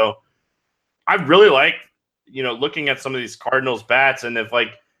lately. So I really like, looking at some of these Cardinals bats, and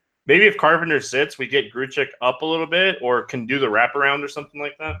maybe if Carpenter sits, we get Grichuk up a little bit or can do the wraparound or something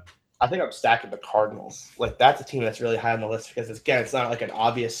like that. I think I'm stacking the Cardinals. That's a team that's really high on the list because, again, it's not an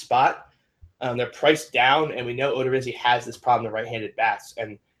obvious spot. They're priced down, and we know Odorizzi has this problem with right-handed bats.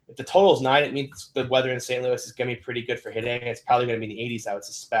 And if the total is 9, it means the weather in St. Louis is going to be pretty good for hitting. It's probably going to be in the 80s, I would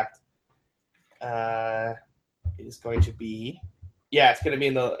suspect. is going to be, it's going to be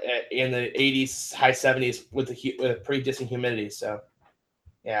in the 80s, high 70s with a pretty decent humidity. So,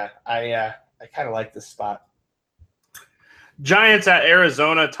 yeah, I kind of like this spot. Giants at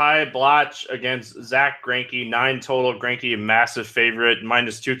Arizona, Ty Blotch against Zach Greinke, 9 total. Greinke, a massive favorite,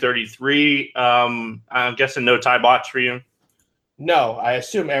 minus 233. I'm guessing no Ty Blotch for you. No, I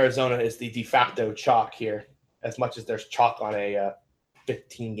assume Arizona is the de facto chalk here, as much as there's chalk on a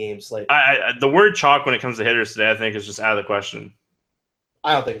 15-game slate. The word chalk when it comes to hitters today, I think, is just out of the question.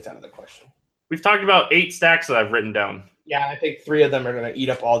 I don't think it's out of the question. We've talked about 8 stacks that I've written down. Yeah, I think 3 of them are going to eat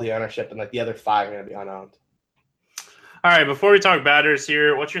up all the ownership, and like the other 5 are going to be unowned. All right, before we talk batters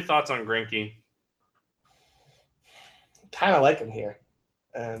here, what's your thoughts on Greinke? Kind of like him here.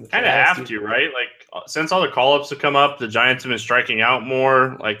 Kind of have to, right? Like, since all the call-ups have come up, the Giants have been striking out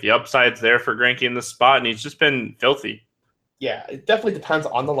more. Like, the upside's there for Greinke in this spot, and he's just been filthy. Yeah, it definitely depends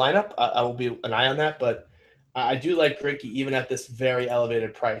on the lineup. I will be an eye on that, but I do like Greinke even at this very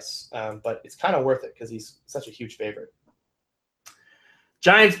elevated price. But it's kind of worth it because he's such a huge favorite.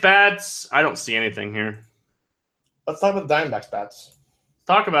 Giants bats, I don't see anything here. Let's talk about the Diamondbacks bats.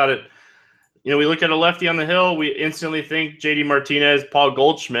 Talk about it. You know, we look at a lefty on the hill, we instantly think JD Martinez, Paul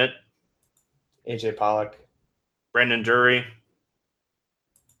Goldschmidt, AJ Pollock, Brendan Drury,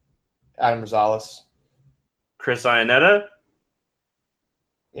 Adam Rosales, Chris Iannetta.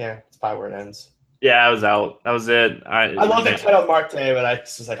 Yeah, it's probably where it ends. Yeah, I was out. That was it. I love the title Marte, but I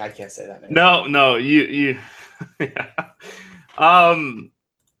just was like, I can't say that name. No, you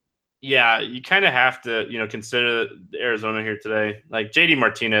yeah. You kind of have to, consider Arizona here today. Like JD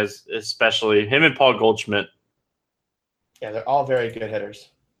Martinez, especially him and Paul Goldschmidt. Yeah, they're all very good hitters.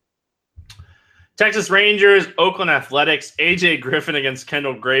 Texas Rangers, Oakland Athletics, AJ Griffin against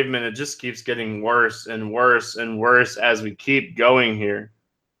Kendall Graveman. It just keeps getting worse and worse and worse as we keep going here.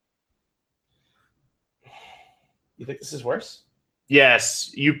 You think this is worse?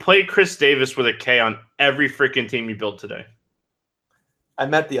 Yes. You play Chris Davis with a K on every freaking team you built today. I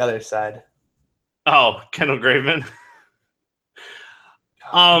meant the other side. Oh, Kendall Graveman.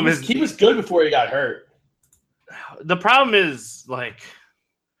 He was good before he got hurt. The problem is, God.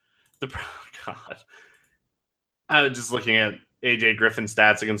 I was just looking at AJ Griffin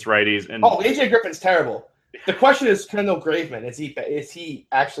stats against righties, and AJ Griffin's terrible. The question is Kendall Graveman. Is he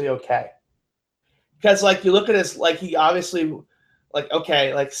actually okay? Because you look at his he obviously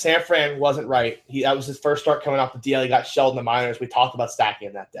San Fran wasn't right. That was his first start coming off the DL. He got shelled in the minors. We talked about stacking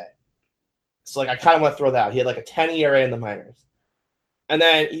him that day. So I kind of want to throw that out. He had a 10 ERA in the minors. And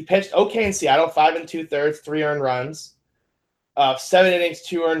then he pitched okay in Seattle, 5 2/3, 3 earned runs. 7 innings,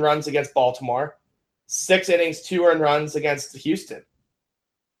 2 earned runs against Baltimore. 6 innings, 2 earned runs against Houston.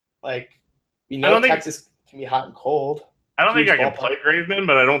 Texas can be hot and cold. I don't think I can play Graveman,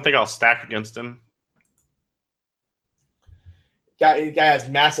 but I don't think I'll stack against him. Guy has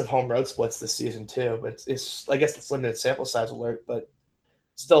massive home road splits this season too, but it's I guess it's limited sample size alert, but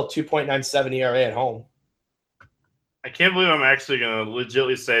still 2.97 ERA at home. I can't believe I'm actually going to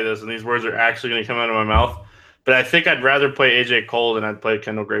legitimately say this, and these words are actually going to come out of my mouth. But I think I'd rather play AJ Cole than I'd play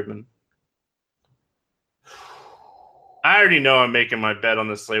Kendall Graveman. I already know I'm making my bet on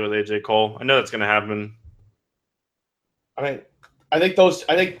this slate with AJ Cole. I know that's going to happen. I think those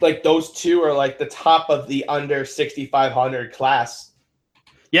two are the top of the under 6,500 class.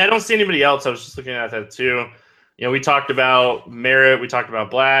 Yeah, I don't see anybody else. I was just looking at that too. We talked about Merritt, we talked about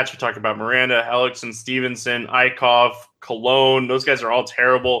Blatch, we talked about Miranda, Hellickson, Stevenson, Eichhoff, Cologne. Those guys are all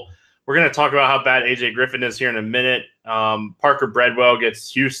terrible. We're going to talk about how bad AJ Griffin is here in a minute. Parker Bredwell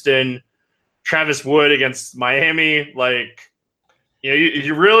gets Houston. Travis Wood against Miami. We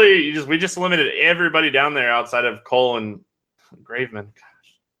just limited everybody down there outside of Cole and Graveman.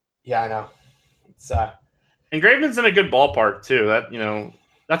 Gosh. Yeah, I know. It's and Graveman's in a good ballpark too.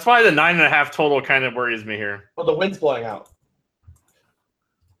 That's why the 9.5 total kind of worries me here. Well, the wind's blowing out.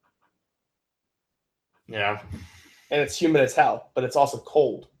 Yeah. And it's humid as hell, but it's also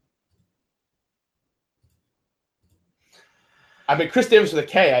cold. Chris Davis with a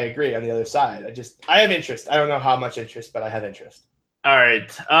K, I agree on the other side. I have interest. I don't know how much interest, but I have interest. All right.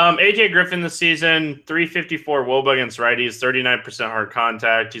 AJ Griffin this season, 354 WOBA against righties, 39% hard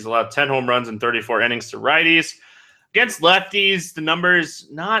contact. He's allowed 10 home runs and 34 innings to righties. Against lefties, the numbers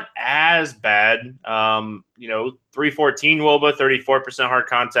not as bad. 314 WOBA, 34% hard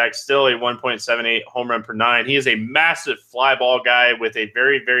contact, still a 1.78 home run per 9. He is a massive fly ball guy with a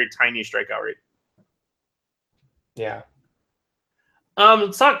very, very tiny strikeout rate. Yeah.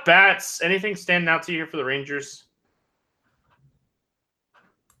 Let's talk bats. Anything standing out to you here for the Rangers?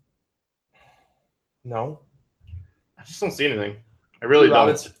 No. I just don't see anything. I really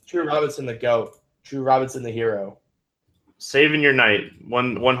don't. Drew Robinson, the GOAT. Drew Robinson, the hero. Saving your night,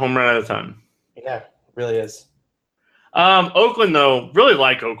 one home run at a time. Yeah, really is. Oakland though, really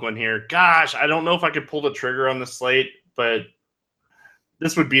like Oakland here. Gosh, I don't know if I could pull the trigger on the slate, but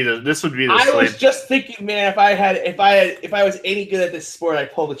this would be the slate. I was just thinking, man, if I was any good at this sport,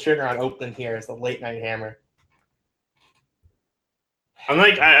 I'd pull the trigger on Oakland here as the late night hammer.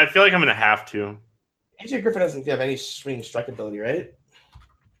 I feel like I'm gonna have to. AJ Griffin doesn't have any swing strike ability, right?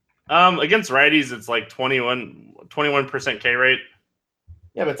 Against righties, it's like 21% K rate.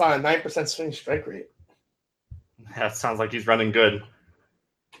 Yeah, but it's on a 9% swing strike rate. That sounds like he's running good.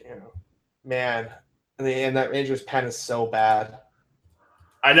 Yeah, man, and that Rangers pen is so bad.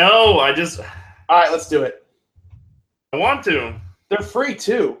 I know. All right, let's do it. I want to. They're free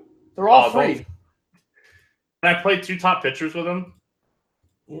too. They're all free. Can I play 2 top pitchers with them?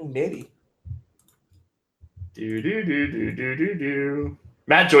 Maybe. Do.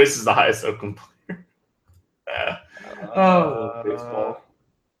 Matt Joyce is the highest Oakland player. Baseball.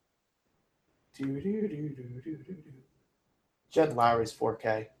 Jed Lowry's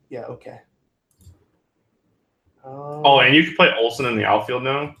 4K. Yeah, okay. And you can play Olsen in the outfield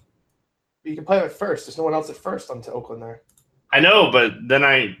now? You can play him at first. There's no one else at first onto Oakland there. I know, but then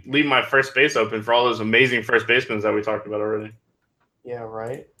I leave my first base open for all those amazing first basemen that we talked about already. Yeah,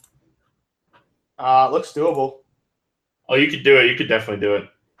 right. Looks doable. Oh, you could do it. You could definitely do it.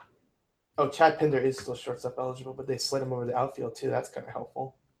 Oh, Chad Pinder is still shortstop eligible, but they slid him over the outfield too. That's kind of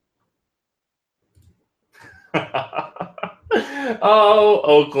helpful. Oh,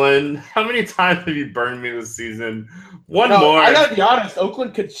 Oakland. How many times have you burned me this season? More. I gotta be honest.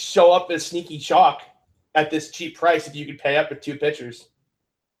 Oakland could show up as sneaky chalk at this cheap price if you could pay up with 2 pitchers.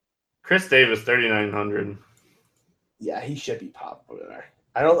 Chris Davis, 3,900. Yeah, he should be popped over there.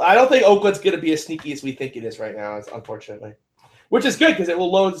 I don't think Oakland's going to be as sneaky as we think it is right now, unfortunately. Which is good because it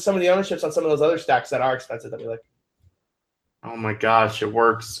will load some of the ownerships on some of those other stacks that are expensive that we like. Oh my gosh, it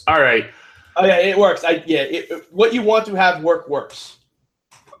works. All right. Oh yeah, it works. What you want to have works.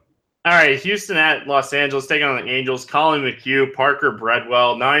 All right, Houston at Los Angeles taking on the Angels. Colin McHugh, Parker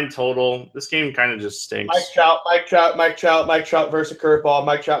Bredwell, 9 total. This game kind of just stinks. Mike Trout versus a curveball.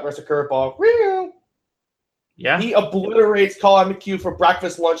 Mike Trout versus a curveball. Woo! Yeah. He obliterates Colin McHugh for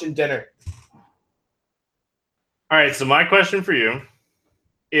breakfast, lunch, and dinner. All right, so my question for you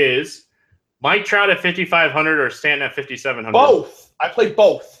is Mike Trout at 5,500 or Stanton at 5,700? Both. I played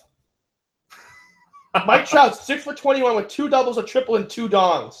both. Mike Trout's 6 for 21 with 2 doubles, a triple, and 2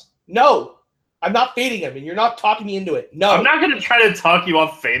 dongs. No, I'm not fading him, and you're not talking me into it. No. I'm not going to try to talk you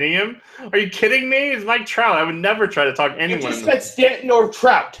off fading him. Are you kidding me? It's Mike Trout. I would never try to talk anyone. You just said Stanton or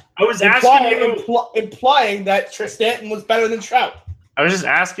Trout. I was asking you. Implying that Stanton was better than Trout. I was just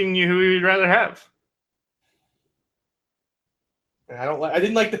asking you who you'd rather have. I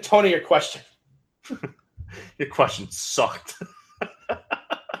didn't like the tone of your question. Your question sucked.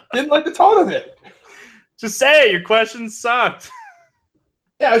 Didn't like the tone of it. Just say it. Your question sucked.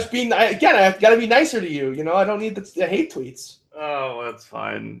 Yeah, I was being again. I've got to be nicer to you. You know, I don't need the hate tweets. Oh, that's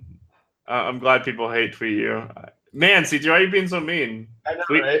fine. I'm glad people hate tweet you. Man, CJ, why are you being so mean? I know,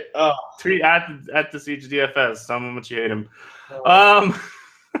 right? Tweet at TheSeige DFS. Tell him how much you hate him. God,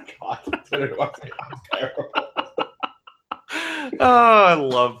 Twitter was terrible. Oh, I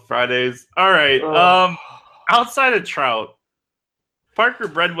love Fridays. All right. Outside of Trout, Parker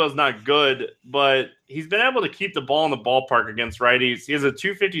Bredwell's not good, but he's been able to keep the ball in the ballpark against righties. He has a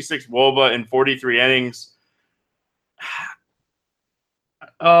 256 WOBA in 43 innings.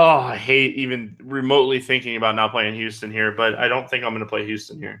 Oh, I hate even remotely thinking about not playing Houston here, but I don't think I'm going to play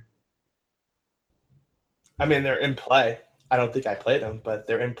Houston here. I mean, they're in play. I don't think I played them, but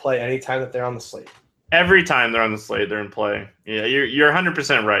they're in play anytime that they're on the slate. Every time they're on the slate, they're in play. Yeah, you're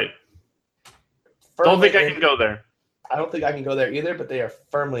 100% right. Don't think I can go there. I don't think I can go there either, but they are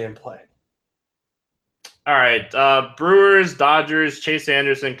firmly in play. All right. Brewers, Dodgers, Chase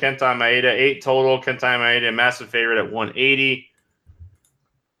Anderson, Kenta Maeda, 8 total. Kenta Maeda, a massive favorite at 180.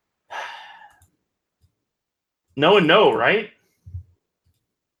 No, right?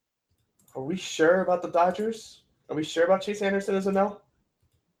 Are we sure about the Dodgers? Are we sure about Chase Anderson as a no?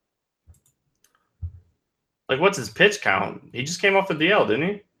 Like, what's his pitch count? He just came off the DL, didn't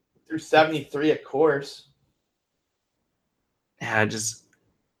he? Through 73 at course. Yeah,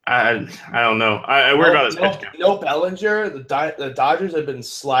 I don't know. I worry about his pitch count. No Bellinger. The Dodgers have been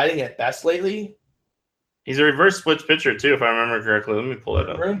sliding at best lately. He's a reverse switch pitcher, too, if I remember correctly. Let me pull it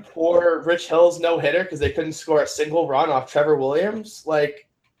up. Room poor Rich Hill's no-hitter because they couldn't score a single run off Trevor Williams. Like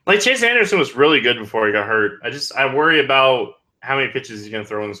Chase Anderson was really good before he got hurt. I worry about how many pitches he's going to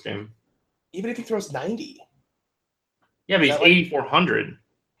throw in this game. Even if he throws 90. Yeah, but he's 8,400.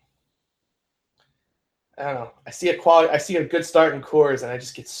 I don't know. I see a good start in Coors, and I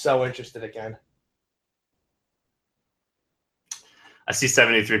just get so interested again. I see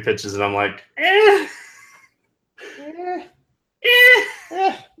 73 pitches, and I'm like, I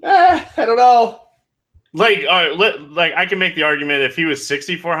don't know. Like, I can make the argument if he was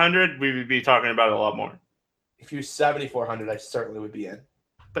 6,400, we would be talking about it a lot more. If he was 7,400, I certainly would be in.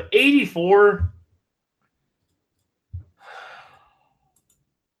 But 84.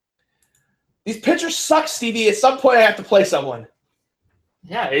 These pitchers suck, Stevie. At some point, I have to play someone.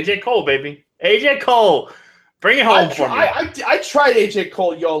 Yeah, AJ Cole, baby. AJ Cole. Bring it home for me. I tried AJ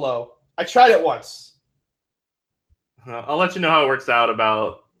Cole YOLO. I tried it once. I'll let you know how it works out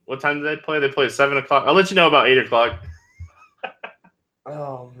about what time do they play? They play at 7 o'clock. I'll let you know about 8 o'clock.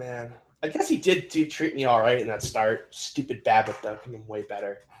 Oh, man. I guess he did treat me all right in that start. Stupid Babbitt, though. I'm way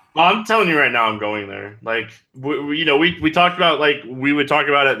better. Well, I'm telling you right now, I'm going there. Like, we talked about, like, we would talk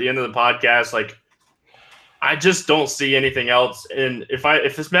about it at the end of the podcast. Like, I just don't see anything else. And if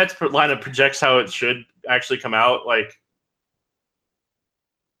this Mets lineup projects how it should actually come out, like,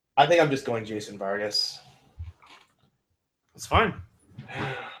 I think I'm just going Jason Vargas. It's fine.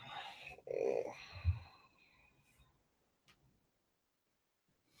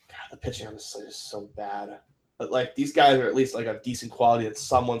 God, the pitching on this slate is so bad. But, like, these guys are at least, like, a decent quality that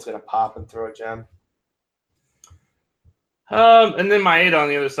someone's going to pop and throw a gem. And then Maeda on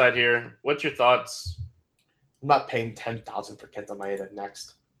the other side here. What's your thoughts? I'm not paying $10,000 for Kenta Maeda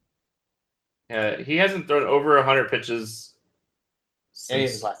next. Yeah, he hasn't thrown over 100 pitches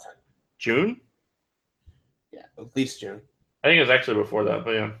Since his last time. June? Yeah, at least June. I think it was actually before that,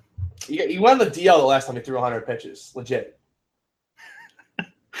 but yeah. He won the DL the last time he threw 100 pitches. Legit.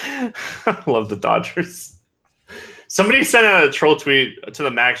 I love the Dodgers. Somebody sent out a troll tweet to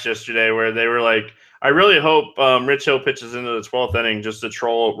the Max yesterday where they were like, I really hope Rich Hill pitches into the 12th inning just to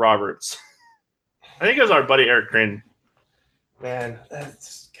troll Roberts. I think it was our buddy Eric Green. Man, God,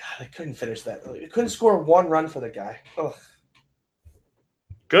 I couldn't finish that. I couldn't score one run for the guy. Ugh.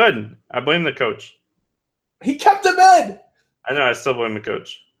 Good. I blame the coach. He kept him in. I know. I still blame the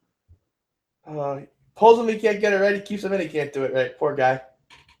coach. Pulls him, he can't get it right. He keeps him in, he can't do it right. Poor guy.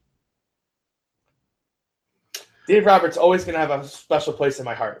 Dave Roberts always going to have a special place in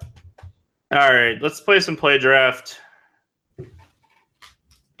my heart. All right, let's play some PlayDraft.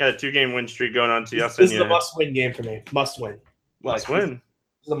 Got a 2-game win streak going on to This is a must-win game for me. Must win. Must win.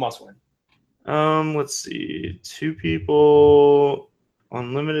 This is a must-win. Let's see. 2 people,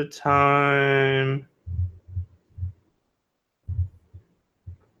 unlimited time.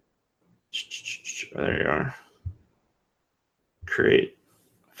 There you are. Create.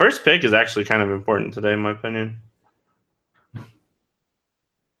 First pick is actually kind of important today, in my opinion.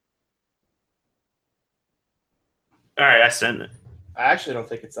 All right, I sent it. I actually don't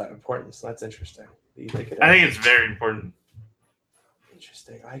think it's that important, so that's interesting. Do you think it is? I think it's very important.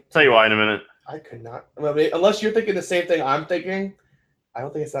 Interesting. Tell you why in a minute. I could not. Well, unless you're thinking the same thing I'm thinking, I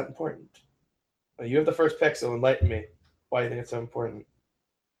don't think it's that important. Well, you have the first pick, so enlighten me. Why do you think it's so important?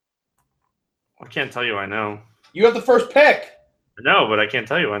 I can't tell you I know. You have the first pick. No, but I can't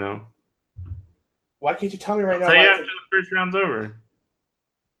tell you I know. Why can't you tell me right now? I'll tell you after the first round's over.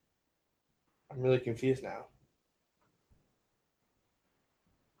 I'm really confused now.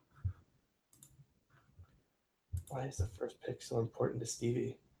 Why is the first pick so important to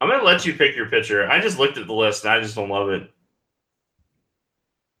Stevie? I'm going to let you pick your pitcher. I just looked at the list, and I just don't love it.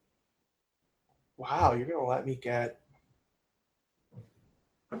 Wow, you're going to let me get...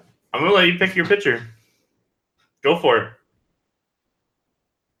 I'm going to let you pick your pitcher. Go for it.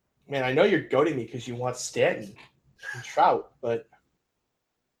 Man, I know you're goading me because you want Stanton and Trout, but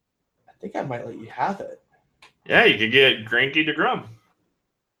I think I might let you have it. Yeah, you could get Greinke DeGrom.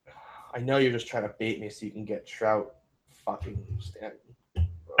 I know you're just trying to bait me so you can get Trout fucking Stanton.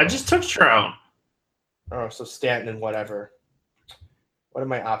 I just took Trout. Oh, so Stanton and whatever. What are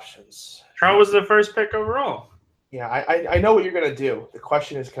my options? Trout was the first pick overall. Yeah, I know what you're going to do. The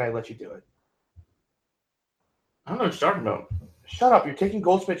question is, can I let you do it? I don't know what you're talking about. Shut up. You're taking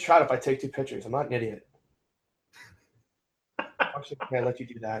Goldschmidt Trout if I take 2 pitchers. I'm not an idiot. Question, can I let you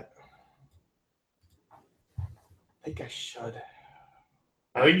do that? I think I should.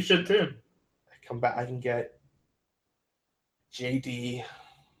 I think you should too. I come back. I can get JD,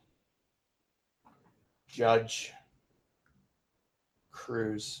 Judge,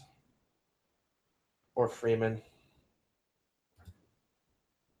 Cruz, or Freeman.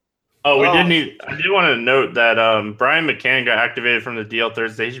 Oh, I did want to note that Brian McCann got activated from the DL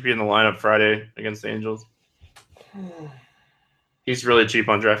Thursday. He should be in the lineup Friday against the Angels. He's really cheap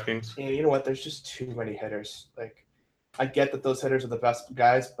on DraftKings. Yeah, you know what? There's just too many hitters. Like, I get that those hitters are the best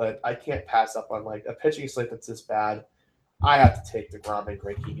guys, but I can't pass up on like a pitching slate that's this bad. I have to take DeGrom and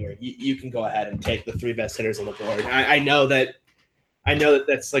Greinke here. You can go ahead and take the 3 best hitters on the board. I know that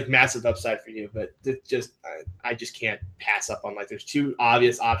that's like massive upside for you, but I just can't pass up on like there's 2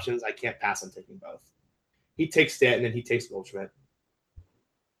 obvious options. I can't pass on taking both. He takes Stanton and he takes Goldschmidt.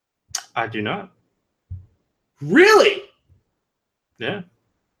 I do not. Really? Yeah.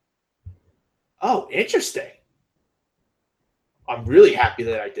 Oh, interesting. I'm really happy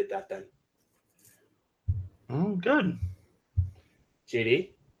that I did that then. Oh, good.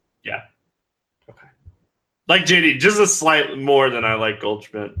 JD? Yeah. Okay. Like JD, just a slight more than I like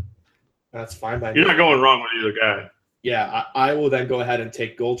Goldschmidt. That's fine by me. You're not going wrong with either guy. Yeah, I will then go ahead and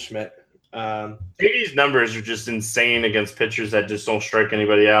take Goldschmidt. JD's numbers are just insane against pitchers that just don't strike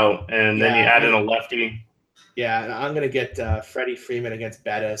anybody out. And then you add in a lefty. Yeah, and I'm going to get Freddie Freeman against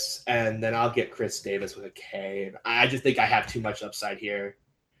Bettis, and then I'll get Chris Davis with a K. I just think I have too much upside here.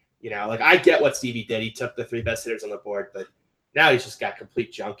 Like I get what Stevie did. He took the 3 best hitters on the board, but now he's just got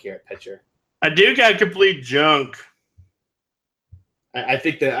complete junk here at pitcher. I do got complete junk.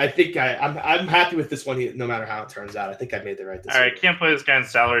 I'm happy with this one no matter how it turns out. I think I made the right decision. All right, can't play this guy in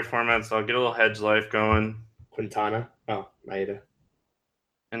salary format, so I'll get a little hedge life going. Quintana. Oh, Maeda.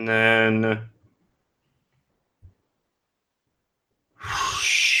 And then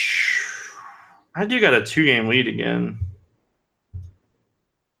I do got a 2-game lead again.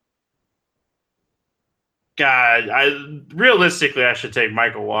 God, realistically I should take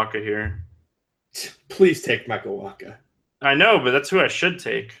Michael Walker here. Please take Michael Walker. I know, but that's who I should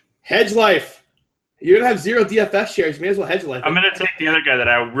take. Hedge life. You're gonna have 0 DFS shares. You may as well hedge life. I'm gonna take the other guy that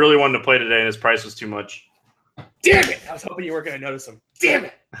I really wanted to play today, and his price was too much. Damn it! I was hoping you weren't gonna notice him. Damn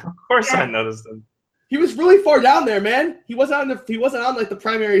it! Of course, I noticed him. He was really far down there, man. He wasn't on like the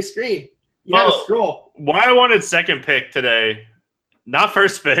primary screen. You had to scroll. Why I wanted second pick today, not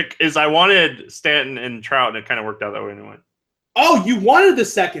first pick, is I wanted Stanton and Trout, and it kind of worked out that way anyway. Oh, you wanted the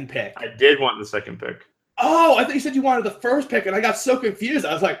second pick. I did want the second pick. Oh, I thought you said you wanted the first pick, and I got so confused.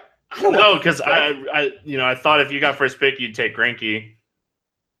 I was like, I don't know. No, because I thought if you got first pick, you'd take Greinke,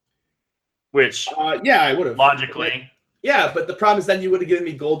 which I would have logically. Yeah, but the problem is then you would have given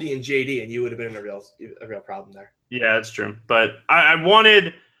me Goldie and JD, and you would have been in a real problem there. Yeah, that's true. But I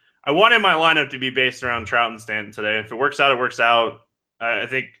wanted my lineup to be based around Trout and Stanton today. If it works out, it works out. I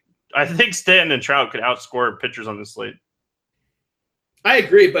think Stanton and Trout could outscore pitchers on this slate. I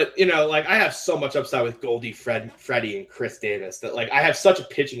agree, but I have so much upside with Goldie, Freddie, and Chris Davis that I have such a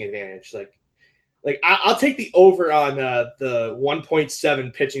pitching advantage. I'll take the over on the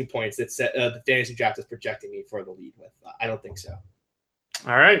 1.7 pitching points that the fantasy draft is projecting me for the lead with. I don't think so.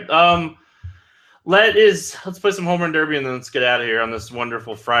 All right, let's play some home run derby and then let's get out of here on this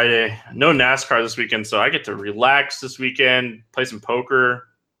wonderful Friday. No NASCAR this weekend, so I get to relax this weekend, play some poker,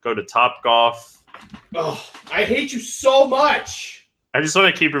 go to Topgolf. Oh, I hate you so much. I just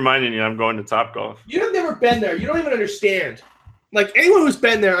want to keep reminding you I'm going to Topgolf. You have never been there. You don't even understand. Anyone who's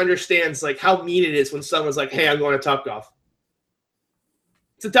been there understands how mean it is when someone's like, "Hey, I'm going to Topgolf."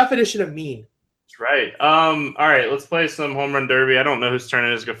 It's a definition of mean. That's right. All right, let's play some home run derby. I don't know whose turn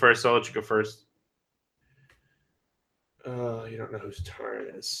it is to go first, so I'll let you go first. You don't know whose turn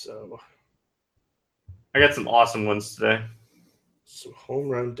it is, so I got some awesome ones today. Some home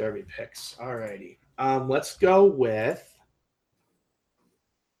run derby picks. All righty. Let's go with.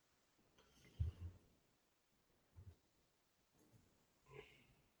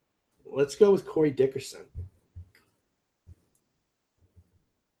 Let's go with Corey Dickerson.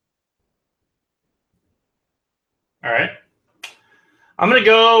 All right. I'm going to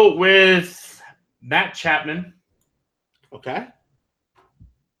go with Matt Chapman. Okay.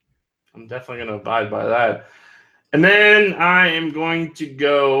 I'm definitely going to abide by that. And then I am going to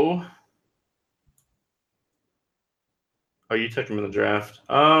go. Oh, you took him in the draft.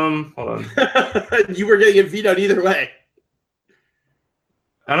 Hold on. You were getting it vetoed either way.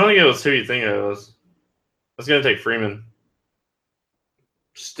 I don't think it was who you think it was. I was going to take Freeman.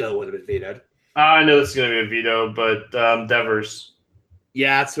 Still would have been vetoed. I know this is going to be a veto, but Devers.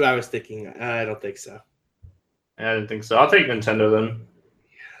 Yeah, that's what I was thinking. I don't think so. I didn't think so. I'll take Nintendo then.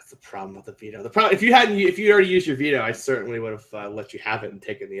 Yeah, that's the problem with the veto. The problem if you already used your veto, I certainly would have let you have it and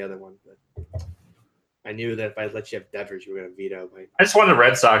taken the other one. But I knew that if I let you have Devers, you were going to veto. I just wanted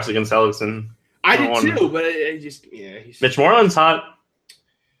Red Sox against Hellickson. I did too, but Mitch Moreland's hot.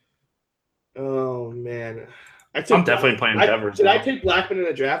 Oh man, I'm definitely playing Devers. Did I take Blackman in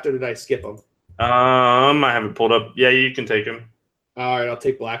the draft or did I skip him? I have it pulled up. Yeah, you can take him. All right, I'll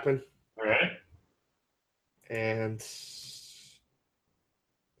take Blackman. All right. And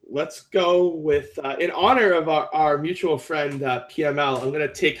let's go with, in honor of our mutual friend PML, I'm going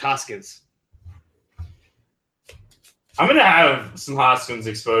to take Hoskins. I'm going to have some Hoskins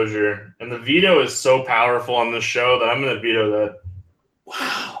exposure, and the veto is so powerful on this show that I'm going to veto that.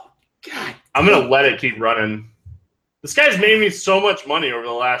 Wow. God. I'm going to let it keep running. This guy's made me so much money over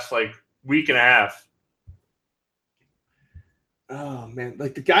the last, week and a half. Oh, man.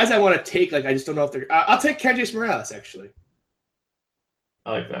 Like, the guys I want to take, I just don't know if they're – I'll take Kendrick Morales, actually.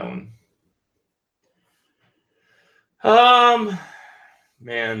 I like that one.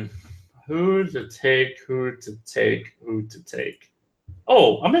 Man, who to take?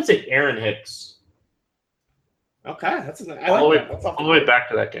 Oh, I'm going to take Aaron Hicks. Okay. I like all the way back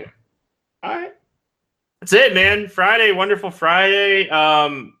to that game. All right. That's it, man. Friday, wonderful Friday.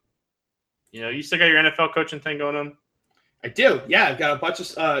 You still got your NFL coaching thing going on? I do. Yeah, I've got a bunch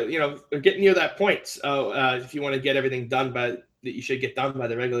of, we're getting near that point. So if you want to get everything done that you should get done by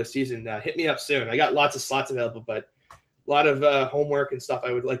the regular season, hit me up soon. I got lots of slots available, but a lot of homework and stuff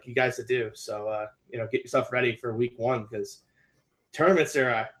I would like you guys to do. So, get yourself ready for week 1 because tournaments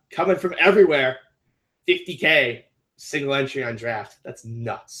are coming from everywhere. 50K single entry on draft. That's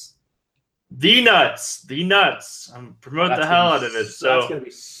nuts. The nuts. I'm promoting the hell out of it. So that's going to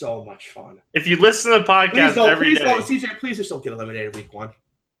be so much fun. If you listen to the podcast every day. CJ, please just don't get eliminated week 1.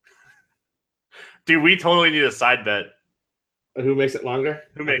 Dude, we totally need a side bet. Who makes it longer?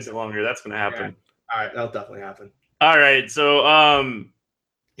 That's going to happen. Yeah. All right, that'll definitely happen. All right, so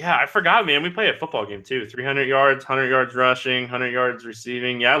I forgot, man. We play a football game too. 300 yards, 100 yards rushing, 100 yards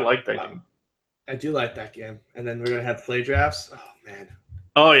receiving. Yeah, I like that game. I do like that game. And then we're gonna have play drafts. Oh man.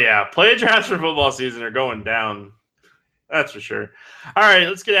 Oh yeah, play drafts for football season are going down. That's for sure. All right,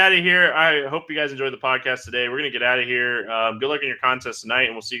 let's get out of here. I hope you guys enjoyed the podcast today. We're gonna get out of here. Good luck in your contest tonight,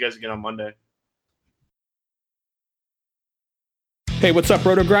 and we'll see you guys again on Monday. Hey, what's up,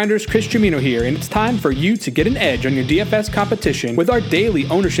 Roto Grinders? Chris Jimino here, and it's time for you to get an edge on your DFS competition with our daily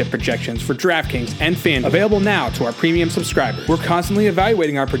ownership projections for DraftKings and FanDuel, available now to our premium subscribers. We're constantly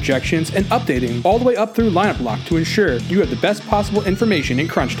evaluating our projections and updating all the way up through lineup lock to ensure you have the best possible information in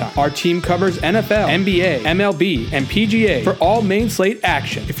crunch time. Our team covers NFL, NBA, MLB, and PGA for all main slate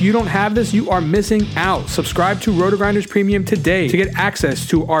action. If you don't have this, you are missing out. Subscribe to Roto Grinders Premium today to get access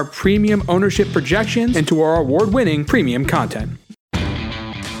to our premium ownership projections and to our award-winning premium content.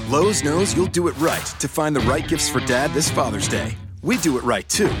 Lowe's knows you'll do it right to find the right gifts for Dad this Father's Day. We do it right,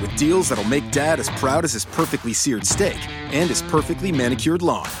 too, with deals that'll make Dad as proud as his perfectly seared steak and his perfectly manicured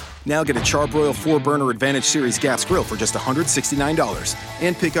lawn. Now get a Charbroil 4-burner Advantage Series gas grill for just $169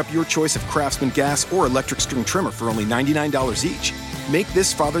 and pick up your choice of Craftsman gas or electric string trimmer for only $99 each. Make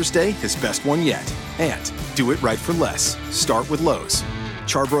this Father's Day his best one yet. And do it right for less. Start with Lowe's.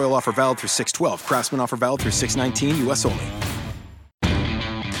 Charbroil offer valid through 6/12. Craftsman offer valid through 6/19, U.S. only.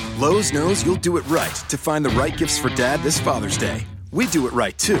 Lowe's knows you'll do it right to find the right gifts for Dad this Father's Day. We do it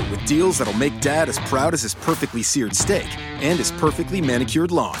right, too, with deals that'll make Dad as proud as his perfectly seared steak and his perfectly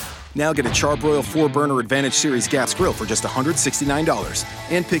manicured lawn. Now get a Charbroil 4-burner Advantage Series gas grill for just $169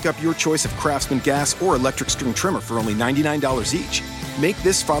 and pick up your choice of Craftsman gas or electric string trimmer for only $99 each. Make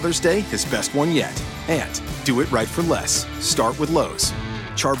this Father's Day his best one yet. And do it right for less. Start with Lowe's.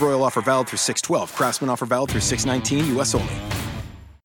 Charbroil offer valid through 6/12. Craftsman offer valid through 6/19, U.S. only.